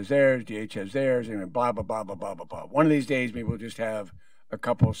 Justice has theirs, DH has theirs, and blah, blah, blah, blah, blah, blah, blah. One of these days, maybe we'll just have a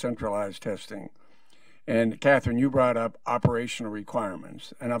couple of centralized testing. And Catherine, you brought up operational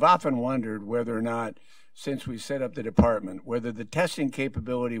requirements. And I've often wondered whether or not, since we set up the department, whether the testing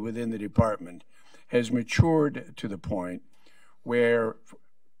capability within the department has matured to the point where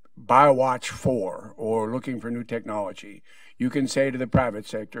BioWatch 4 or looking for new technology, you can say to the private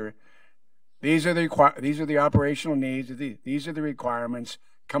sector, these are the operational needs, these are the requirements,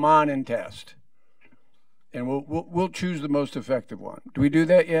 come on and test. And we'll choose the most effective one. Do we do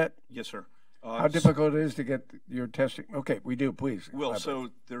that yet? Yes, sir. How difficult it is to get your testing? Okay, we do, please. Well, so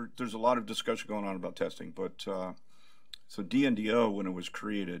there's a lot of discussion going on about testing, but so DNDO, when it was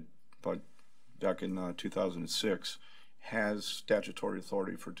created back in 2006, has statutory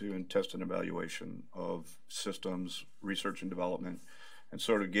authority for doing test and evaluation of systems, research and development, and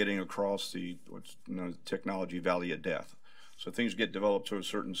sort of getting across the technology valley of death. So things get developed to a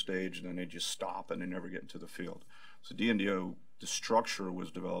certain stage, and then they just stop and they never get into the field. So DNDO the structure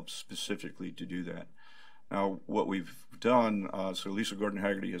was developed specifically to do that. Now, what we've done, so Lisa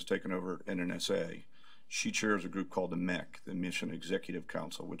Gordon-Haggerty has taken over NNSA. She chairs a group called the MEC, the Mission Executive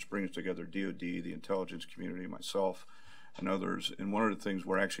Council, which brings together DoD, the intelligence community, myself, and others. And one of the things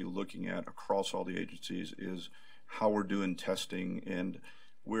we're actually looking at across all the agencies is how we're doing testing and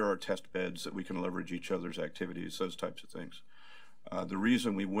where are test beds that we can leverage each other's activities, those types of things. The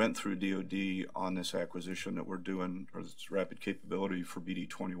reason we went through DoD on this acquisition that we're doing, or this rapid capability for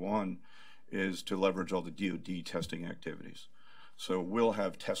BD-21, is to leverage all the DoD testing activities. So we'll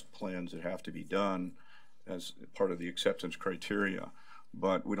have test plans that have to be done as part of the acceptance criteria,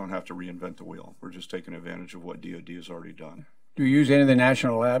 but we don't have to reinvent the wheel. We're just taking advantage of what DoD has already done. Do you use any of the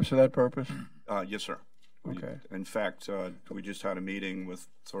national labs for that purpose? Yes, sir. Okay. In fact, we just had a meeting with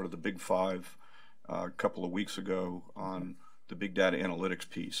sort of the Big Five a couple of weeks ago on the big data analytics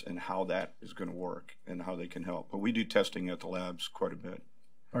piece and how that is going to work and how they can help. But we do testing at the labs quite a bit.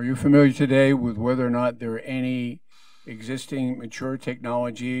 Are you familiar today with whether or not there are any existing mature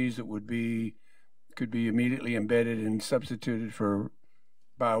technologies that could be immediately embedded and substituted for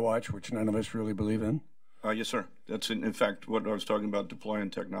BioWatch, which none of us really believe in? Yes, sir. That's in fact what I was talking about, deploying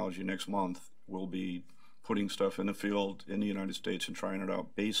technology next month. We'll be putting stuff in the field in the United States and trying it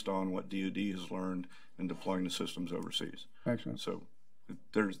out based on what DoD has learned and deploying the systems overseas. Excellent. So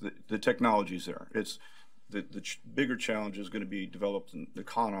there's the technology's there. It's the bigger challenge is going to be developed in the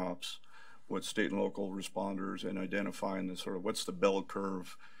ConOps with state and local responders and identifying the sort of what's the bell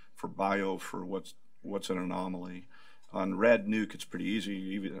curve for bio for what's an anomaly. On rad nuke, it's pretty easy.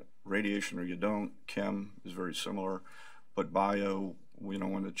 Either radiation or you don't. Chem is very similar, but bio, you know,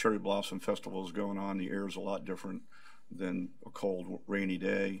 when the cherry blossom festival is going on, the air is a lot different than a cold, rainy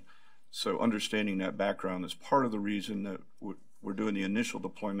day. So understanding that background is part of the reason that we're doing the initial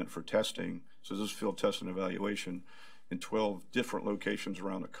deployment for testing. So this is field test and evaluation in 12 different locations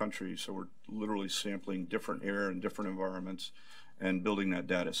around the country. So we're literally sampling different air and different environments and building that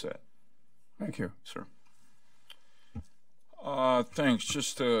data set. Thank you. Sir. Thanks.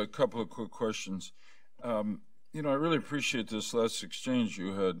 Just a couple of quick questions. You know, I really appreciate this last exchange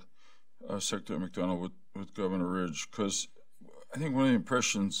you had, Secretary McDonald, with Governor Ridge, because I think one of the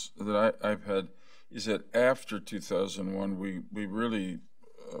impressions that I've had is that after 2001, we really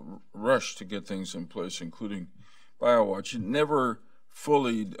rushed to get things in place, including BioWatch. It never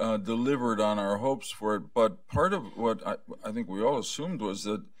fully delivered on our hopes for it, but part of what I think we all assumed was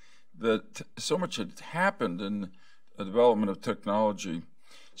that so much had happened in the development of technology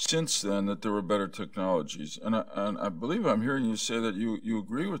since then that there were better technologies. And I believe I'm hearing you say that you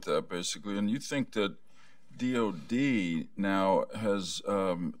agree with that, basically, and you think that DoD now has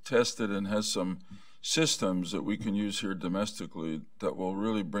tested and has some systems that we can use here domestically that will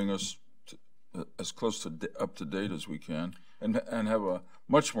really bring us as close to up to date as we can and have a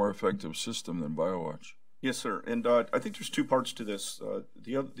much more effective system than BioWatch. Yes, sir. And I think there's two parts to this.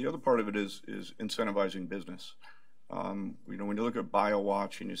 The other part of it is incentivizing business. You know, when you look at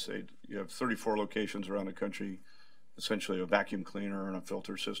BioWatch and you say you have 34 locations around the country, essentially a vacuum cleaner and a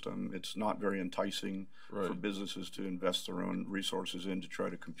filter system, it's not very enticing for businesses to invest their own resources in to try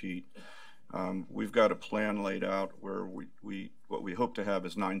to compete. We've got a plan laid out where what we hope to have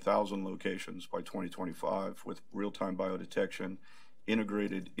is 9,000 locations by 2025 with real-time biodetection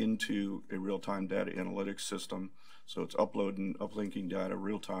integrated into a real-time data analytics system. So it's uplinking data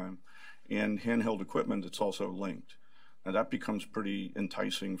real-time, and handheld equipment that's also linked. Now that becomes pretty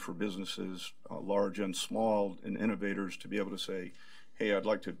enticing for businesses, large and small, and innovators to be able to say, hey, I'd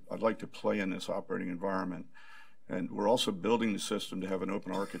like to play in this operating environment. And we're also building the system to have an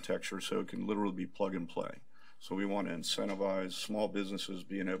open architecture so it can literally be plug and play. So we want to incentivize small businesses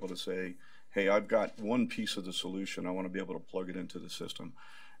being able to say, hey, I've got one piece of the solution, I want to be able to plug it into the system.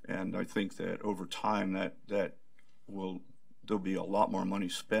 And I think that over time there'll be a lot more money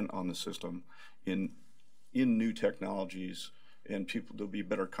spent on the system in new technologies, and there'll be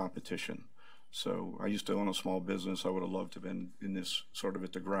better competition. So I used to own a small business. I would have loved to have been in this sort of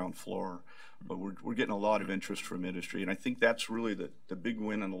at the ground floor, but we're getting a lot of interest from industry, and I think that's really the big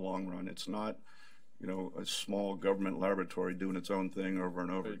win in the long run. It's not, you know, a small government laboratory doing its own thing over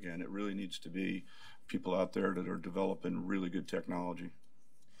and over again. It really needs to be people out there that are developing really good technology.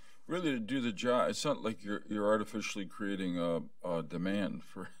 Really, to do the job, it's not like you're artificially creating a demand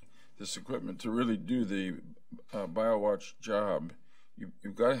for this equipment. To really do the BioWatch job,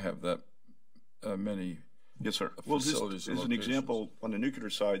 you've got to have that many. Yes, sir. Facilities. Well, just as an example, on the nuclear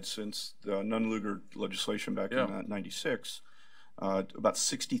side, since the Nunn-Lugar legislation back in '96, about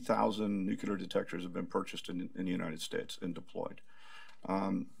 60,000 nuclear detectors have been purchased in the United States and deployed.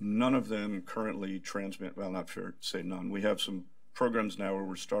 None of them currently transmit, well, not fair to say none. We have some programs now where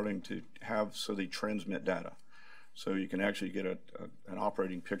we're starting to have, so they transmit data. So you can actually get an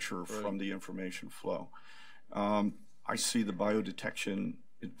operating picture from the information flow. I see the biodetection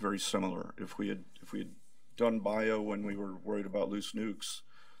very similar. If we had done bio when we were worried about loose nukes,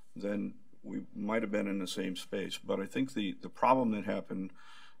 then we might have been in the same space. But I think the problem that happened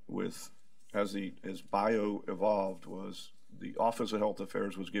with as bio evolved was the Office of Health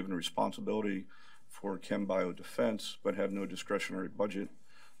Affairs was given responsibility for chem biodefense, but had no discretionary budget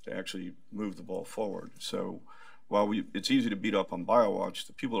to actually move the ball forward. So while it's easy to beat up on BioWatch,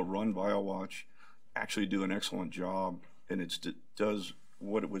 the people that run BioWatch actually do an excellent job, and it does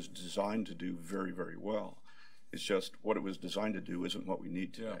what it was designed to do very, very well. It's just what it was designed to do isn't what we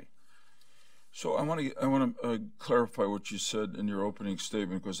need today. Yeah. So I want to clarify what you said in your opening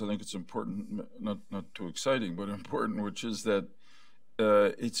statement, because I think it's important, not too exciting, but important, which is that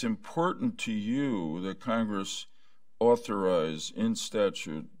it's important to you that Congress authorize in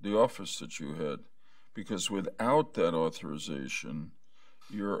statute the office that you had, because without that authorization,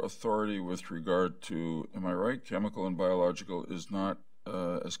 your authority with regard to, am I right, chemical and biological is not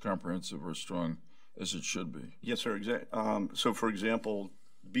as comprehensive or strong as it should be. Yes, sir. So, for example,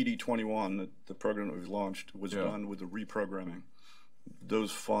 BD21, the program that we've launched, was done with the reprogramming.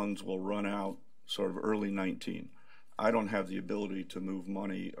 Those funds will run out sort of early 19. I don't have the ability to move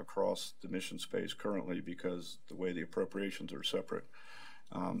money across the mission space currently because the way the appropriations are separate.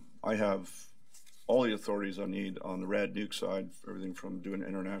 I have all the authorities I need on the rad nuke side, everything from doing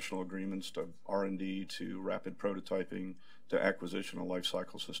international agreements to R&D to rapid prototyping to acquisition and life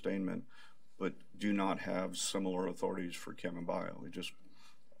cycle sustainment, but do not have similar authorities for chem and bio. It just,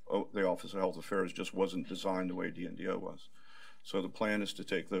 the Office of Health Affairs just wasn't designed the way DNDO was. So the plan is to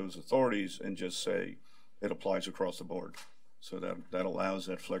take those authorities and just say it applies across the board. So that allows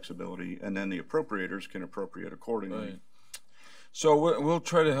that flexibility, and then the appropriators can appropriate accordingly. Right. So we'll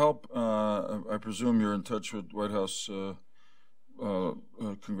try to help. I presume you're in touch with White House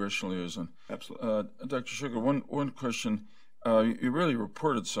congressional liaison. Absolutely. Dr. Sugar, one question. You really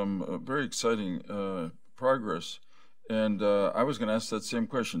reported some very exciting progress, and I was going to ask that same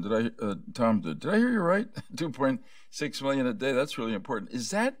question. Tom did. Did I hear you right? 2.6 million a day. That's really important. Is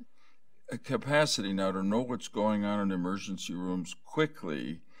that a capacity now to know what's going on in emergency rooms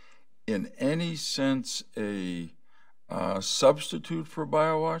quickly, in any sense a substitute for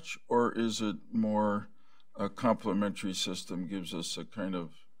BioWatch, or is it more a complementary system, gives us a kind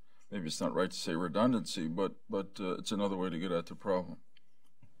of, maybe it's not right to say redundancy, but it's another way to get at the problem?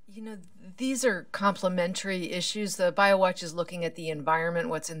 You know, these are complementary issues. The BioWatch is looking at the environment,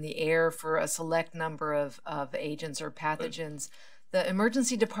 what's in the air for a select number of agents or pathogens. The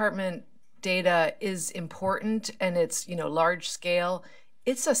emergency department data is important, and it's, large scale.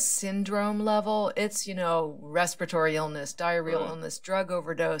 It's a syndrome level. It's, respiratory illness, diarrheal illness, drug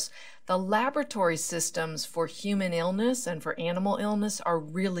overdose. The laboratory systems for human illness and for animal illness are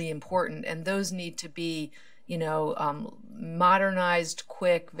really important, and those need to be, modernized,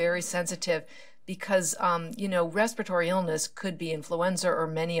 quick, very sensitive, because, respiratory illness could be influenza or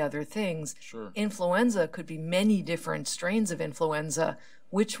many other things. Sure. Influenza could be many different strains of influenza.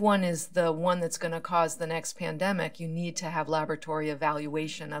 Which one is the one that's going to cause the next pandemic? You need to have laboratory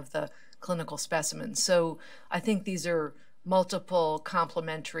evaluation of the clinical specimens. So I think these are multiple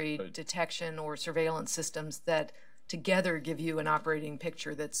complementary detection or surveillance systems that together give you an operating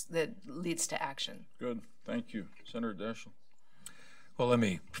picture that leads to action. Good. Thank you. Senator Daschle. Well, let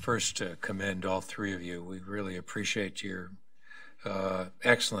me first commend all three of you. We really appreciate your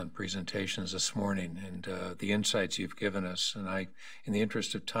excellent presentations this morning and the insights you've given us. And in the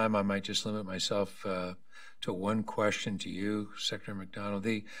interest of time, I might just limit myself to one question to you, Secretary McDonald.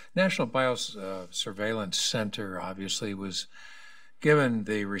 The National Biosurveillance Center obviously was given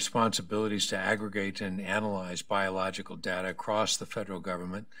the responsibilities to aggregate and analyze biological data across the federal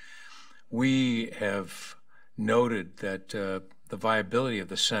government. We have noted that the viability of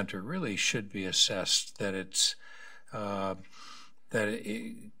the center really should be assessed, that it's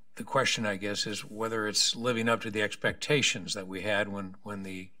the question, I guess, is whether it's living up to the expectations that we had when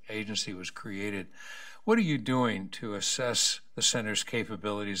the agency was created. What are you doing to assess the center's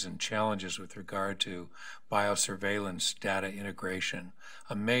capabilities and challenges with regard to biosurveillance data integration,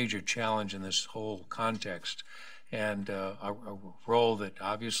 a major challenge in this whole context, and a role that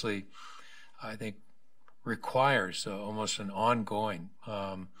obviously I think requires almost an ongoing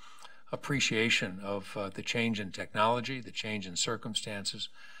appreciation of the change in technology, the change in circumstances.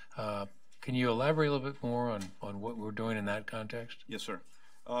 Can you elaborate a little bit more on what we're doing in that context? Yes, sir.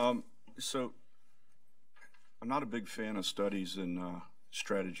 So I'm not a big fan of studies in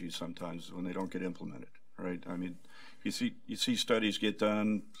strategies sometimes when they don't get implemented, right? I mean, you see studies get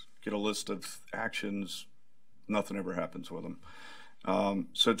done, get a list of actions, nothing ever happens with them.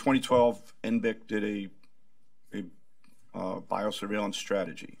 So 2012, NBIC did a biosurveillance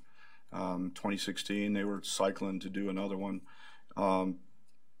strategy. 2016, they were cycling to do another one.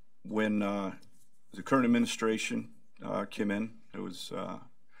 When the current administration came in, it was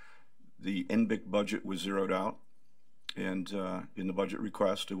the NBIC budget was zeroed out, and in the budget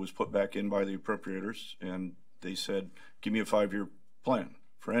request, it was put back in by the appropriators, and they said, "Give me a 5-year plan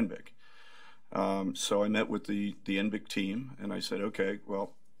for NBIC." So I met with the NBIC team, and I said, "Okay,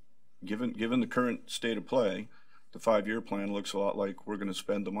 well, given the current state of play, the 5-year plan looks a lot like we're going to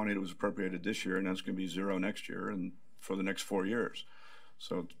spend the money that was appropriated this year, and that's going to be zero next year and for the next 4 years.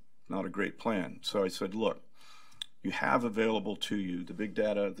 So it's not a great plan." So I said, "Look, you have available to you the big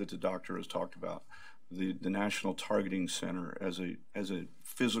data that the doctor has talked about, the National Targeting Center as a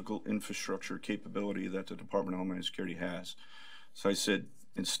physical infrastructure capability that the Department of Homeland Security has." So I said,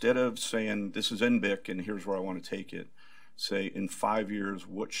 instead of saying this is NBIC and here's where I want to take it, say in 5 years,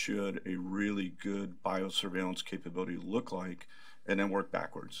 what should a really good biosurveillance capability look like, and then work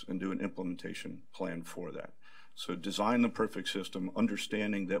backwards and do an implementation plan for that. So design the perfect system,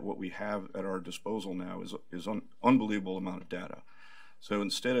 understanding that what we have at our disposal now is an unbelievable amount of data. So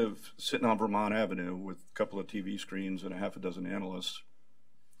instead of sitting on Vermont Avenue with a couple of TV screens and a half a dozen analysts,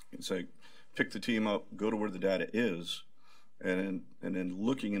 you can say, pick the team up, go to where the data is, and then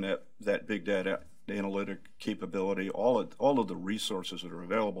looking at that big data analytic capability, all of the resources that are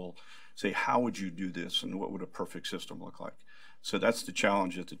available, say, how would you do this and what would a perfect system look like? So that's the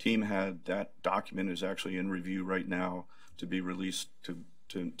challenge that the team had. That document is actually in review right now to be released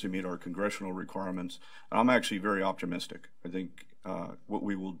to meet our congressional requirements. And I'm actually very optimistic. I think what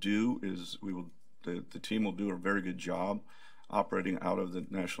we will do is the team will do a very good job operating out of the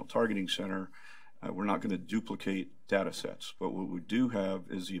National Targeting Center. We're not going to duplicate data sets, but what we do have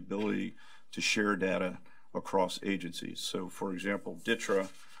is the ability to share data across agencies. So for example, DTRA,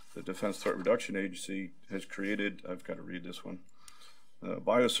 the Defense Threat Reduction Agency, has created, I've got to read this one,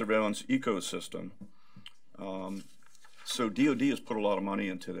 biosurveillance ecosystem. So DOD has put a lot of money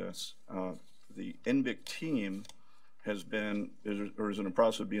into this. The NBIC team has been, or is in the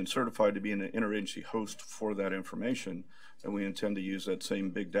process of being certified to be an interagency host for that information, and we intend to use that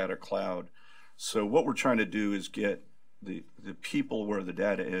same big data cloud. So what we're trying to do is get the people where the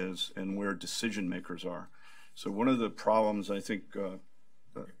data is and where decision makers are. So one of the problems, I think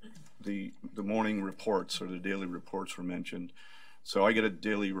the morning reports or the daily reports were mentioned. So I get a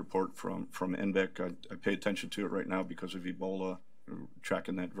daily report from NBIC. I pay attention to it right now because of Ebola. We're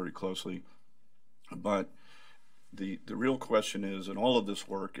tracking that very closely. But the real question is, in all of this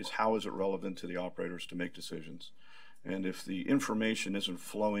work, is how is it relevant to the operators to make decisions? And if the information isn't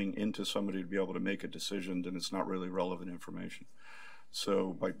flowing into somebody to be able to make a decision, then it's not really relevant information.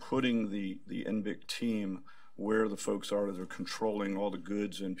 So by putting the NBIC team where the folks are that are controlling all the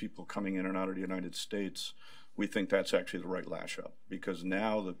goods and people coming in and out of the United States, we think that's actually the right lash up, because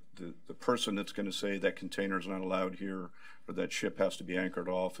now the person that's going to say that container is not allowed here or that ship has to be anchored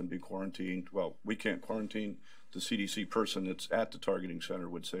off and be quarantined, well, we can't quarantine. The CDC person that's at the targeting center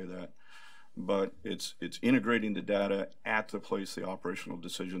would say that. But it's integrating the data at the place the operational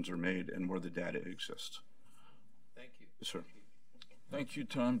decisions are made and where the data exists. Thank you. Yes, sir. Thank you,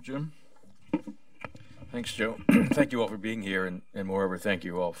 Tom. Jim? Thanks, Joe. Thank you all for being here, and moreover, thank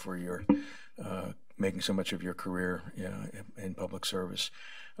you all for your making so much of your career in public service.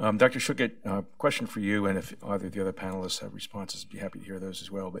 Dr. Schuchat, question for you, and if either of the other panelists have responses, I'd be happy to hear those as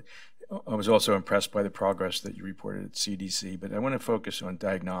well. But I was also impressed by the progress that you reported at CDC, but I want to focus on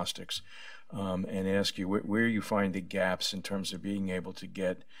diagnostics and ask you where you find the gaps in terms of being able to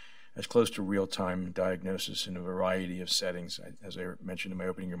get as close to real-time diagnosis in a variety of settings. As I mentioned in my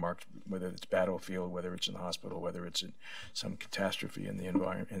opening remarks, whether it's battlefield, whether it's in the hospital, whether it's in some catastrophe in the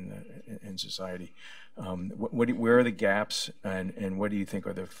environment, in society. Where are the gaps, and what do you think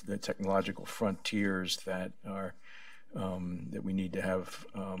are the technological frontiers that are that we need to have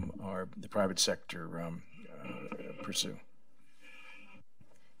the private sector pursue?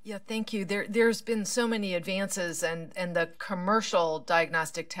 Yeah, thank you. There's been so many advances, and the commercial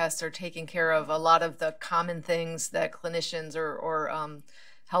diagnostic tests are taking care of a lot of the common things that clinicians or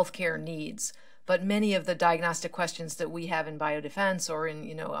healthcare needs. But many of the diagnostic questions that we have in biodefense or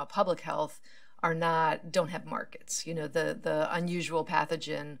in public health don't have markets. The unusual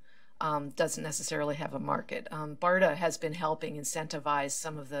pathogen doesn't necessarily have a market. BARDA has been helping incentivize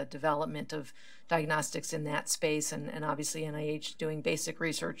some of the development of diagnostics in that space, and obviously NIH doing basic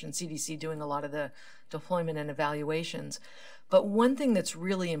research and CDC doing a lot of the deployment and evaluations. But one thing that's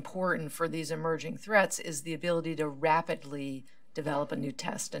really important for these emerging threats is the ability to rapidly develop a new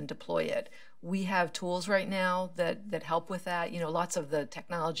test and deploy it. We have tools right now that help with that. Lots of the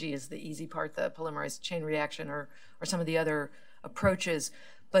technology is the easy part, the polymerase chain reaction or some of the other approaches.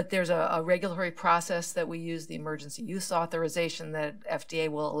 But there's a regulatory process that we use, the emergency use authorization that FDA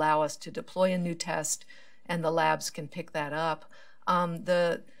will allow us to deploy a new test, and the labs can pick that up.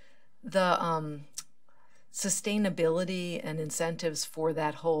 The sustainability and incentives for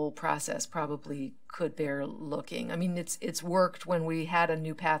that whole process probably could bear looking. I mean, it's worked when we had a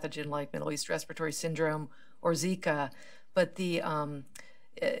new pathogen like Middle East Respiratory Syndrome or Zika, but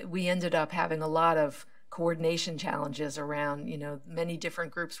we ended up having a lot of coordination challenges around, many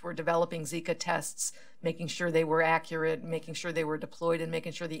different groups were developing Zika tests, making sure they were accurate, making sure they were deployed, and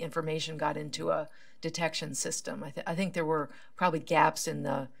making sure the information got into a detection system. I think there were probably gaps in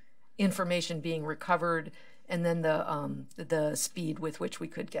the information being recovered and then the speed with which we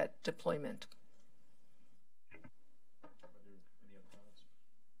could get deployment.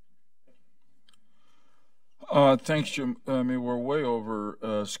 Thanks, Jim. I mean, we're way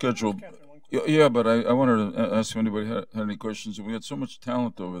over schedule. Yeah, but I wanted to ask if anybody had any questions. We had so much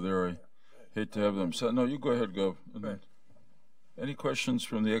talent over there. I hate to have them. So, no, you go ahead, Gov. Any questions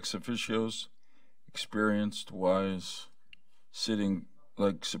from the ex officios? Experienced, wise, sitting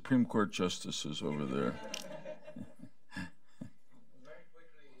like Supreme Court justices over there. Very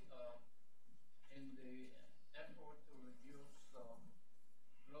quickly, in the effort to reduce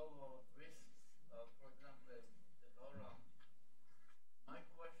global risks, for example, Ebola, my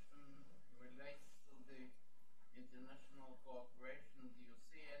question relates to the international cooperation. Do you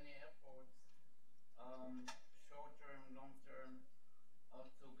see any efforts, short-term, long-term,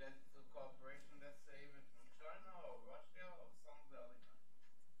 to get the cooperation, let's say, with China or Russia or some of the other countries?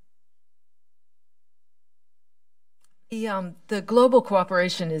 The global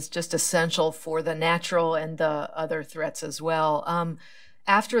cooperation is just essential for the natural and the other threats as well.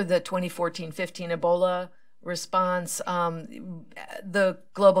 After the 2014-15 Ebola response, the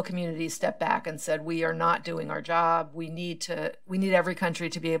global community stepped back and said, we are not doing our job. We need every country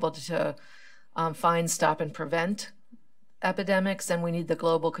to be able to find, stop, and prevent epidemics, and we need the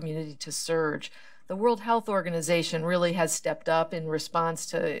global community to surge. The World Health Organization really has stepped up in response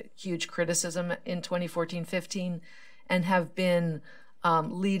to huge criticism in 2014-15 and have been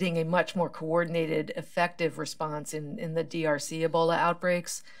leading a much more coordinated, effective response in the DRC Ebola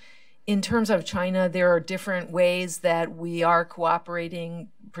outbreaks. In terms of China, there are different ways that we are cooperating,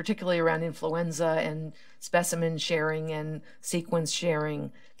 particularly around influenza and specimen sharing and sequence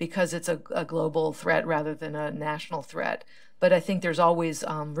sharing, because it's a global threat rather than a national threat. But I think there's always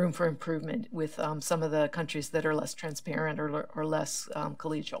room for improvement with some of the countries that are less transparent or less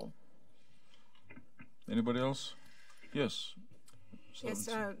collegial. Anybody else? Yes. Yes,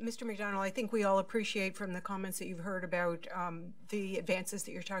 Mr. McDonald, I think we all appreciate from the comments that you've heard about the advances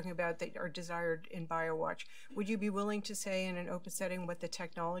that you're talking about that are desired in BioWatch. Would you be willing to say in an open setting what the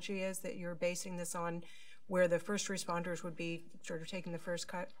technology is that you're basing this on, where the first responders would be sort of taking the first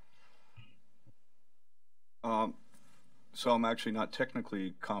cut? So I'm actually not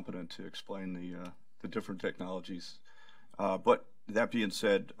technically competent to explain the different technologies. But that being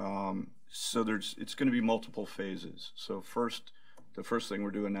said, so it's going to be multiple phases. So the first thing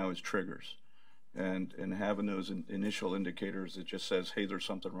we're doing now is triggers, and having those initial indicators that just says, hey, there's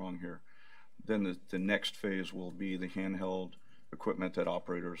something wrong here. Then the next phase will be the handheld equipment that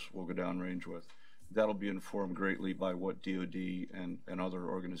operators will go downrange with. That'll be informed greatly by what DoD and other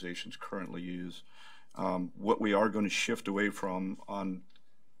organizations currently use. What we are going to shift away from on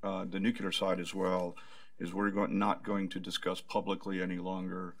the nuclear side as well is we're not going to discuss publicly any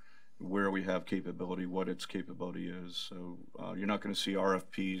longer where we have capability, what its capability is. So you're not going to see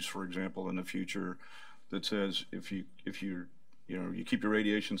RFPs, for example, in the future that says if you keep your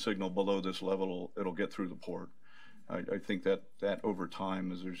radiation signal below this level, it'll get through the port. I think that over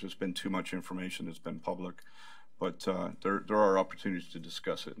time, as there's just been too much information that's been public, but there are opportunities to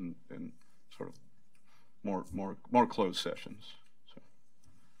discuss it in sort of more closed sessions.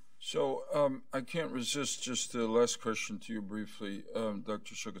 So I can't resist just the last question to you briefly,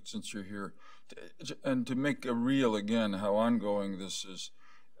 Dr. Shuckett, since you're here, and to make a real again how ongoing this is.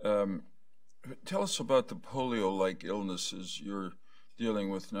 Tell us about the polio-like illnesses you're dealing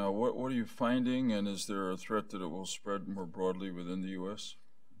with now. What are you finding, and is there a threat that it will spread more broadly within the U.S.?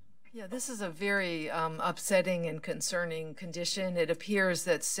 Yeah, this is a very upsetting and concerning condition. It appears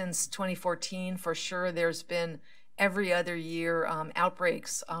that since 2014, for sure, there's been every other year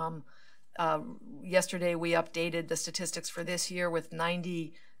outbreaks. Yesterday, we updated the statistics for this year with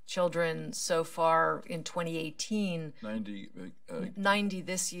 90 children so far in 2018. 90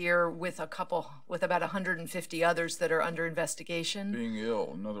 this year, with about 150 others that are under investigation. Being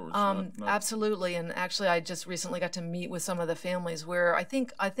ill, in other words. Absolutely, and actually I just recently got to meet with some of the families where I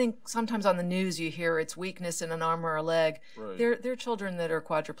think sometimes on the news you hear it's weakness in an arm or a leg. Right. They're children that are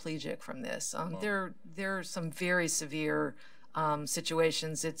quadriplegic from this. There are some very severe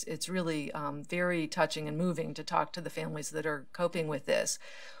situations. It's really very touching and moving to talk to the families that are coping with this.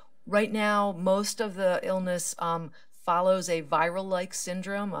 Right now, most of the illness follows a viral-like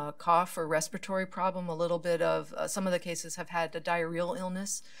syndrome, a cough or respiratory problem. A little bit of some of the cases have had a diarrheal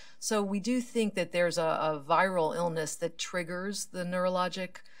illness. So we do think that there's a viral illness that triggers the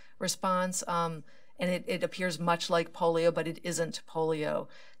neurologic response, and it appears much like polio, but it isn't polio.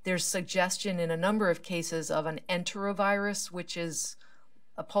 There's suggestion in a number of cases of an enterovirus, which is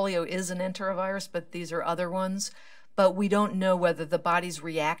polio is an enterovirus, but these are other ones. But we don't know whether the body's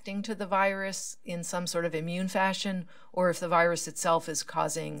reacting to the virus in some sort of immune fashion or if the virus itself is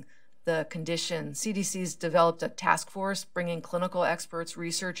causing the condition. CDC's developed a task force bringing clinical experts,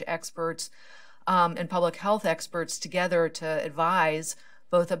 research experts, and public health experts together to advise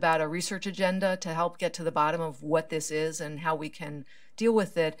both about a research agenda to help get to the bottom of what this is and how we can deal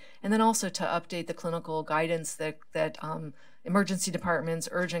with it, and then also to update the clinical guidance that emergency departments,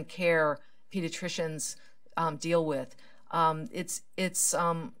 urgent care, pediatricians deal with. It's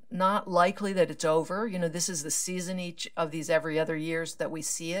not likely that it's over. You know, this is the season each of these every other years that we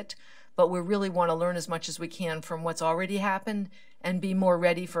see it, but we really want to learn as much as we can from what's already happened and be more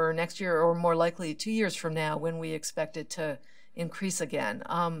ready for next year or more likely 2 years from now when we expect it to increase again.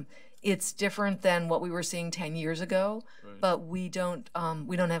 It's different than what we were seeing 10 years ago, right. But we don't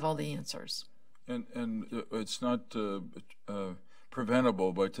have all the answers. And it's not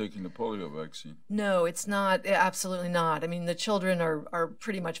preventable by taking the polio vaccine. No, it's not. Absolutely not. I mean, the children are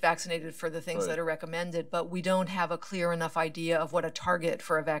pretty much vaccinated for the things right. that are recommended, but we don't have a clear enough idea of what a target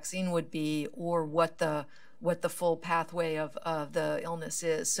for a vaccine would be or what the full pathway of the illness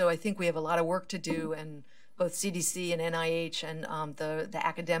is. So I think we have a lot of work to do, and both CDC and NIH and the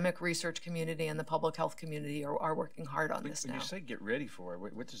academic research community and the public health community are working hard on this now. When you say get ready for it,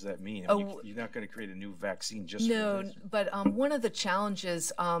 what does that mean? I mean, you're not going to create a new vaccine just for this? No, but one of the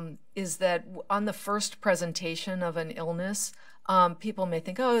challenges is that on the first presentation of an illness, people may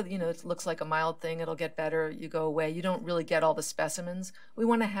think, oh, you know, it looks like a mild thing, it'll get better, you go away. You don't really get all the specimens. We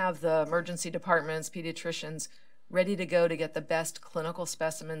want to have the emergency departments, pediatricians ready to go to get the best clinical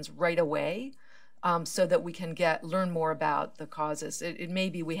specimens right away. So that we can learn more about the causes. It may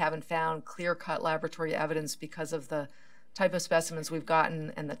be we haven't found clear-cut laboratory evidence because of the type of specimens we've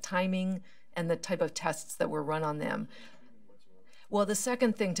gotten and the timing and the type of tests that were run on them. Well, the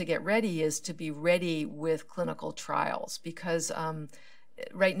second thing to get ready is to be ready with clinical trials, because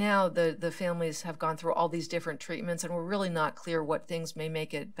right now the families have gone through all these different treatments and we're really not clear what things may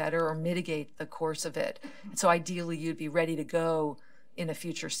make it better or mitigate the course of it. So ideally you'd be ready to go in a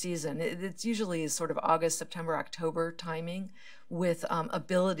future season. It's usually sort of August, September, October timing, with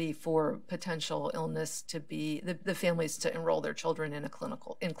ability for potential illness to be the families to enroll their children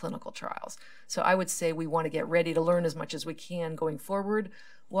in clinical trials. So I would say we want to get ready to learn as much as we can going forward,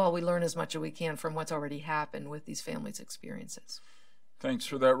 while we learn as much as we can from what's already happened with these families' experiences. Thanks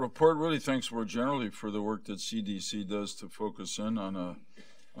for that report. Really, thanks more generally for the work that CDC does to focus in on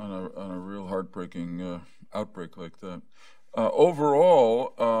a real heartbreaking outbreak like that.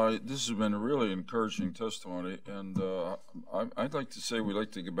 Overall, this has been a really encouraging testimony, and I'd like to say we'd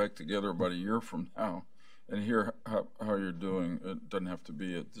like to get back together about a year from now and hear how you're doing. It doesn't have to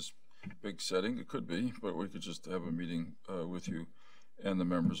be at this big setting. It could be, but we could just have a meeting with you and the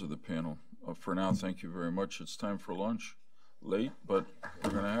members of the panel. For now, thank you very much. It's time for lunch. Late, but we're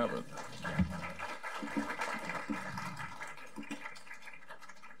going to have it.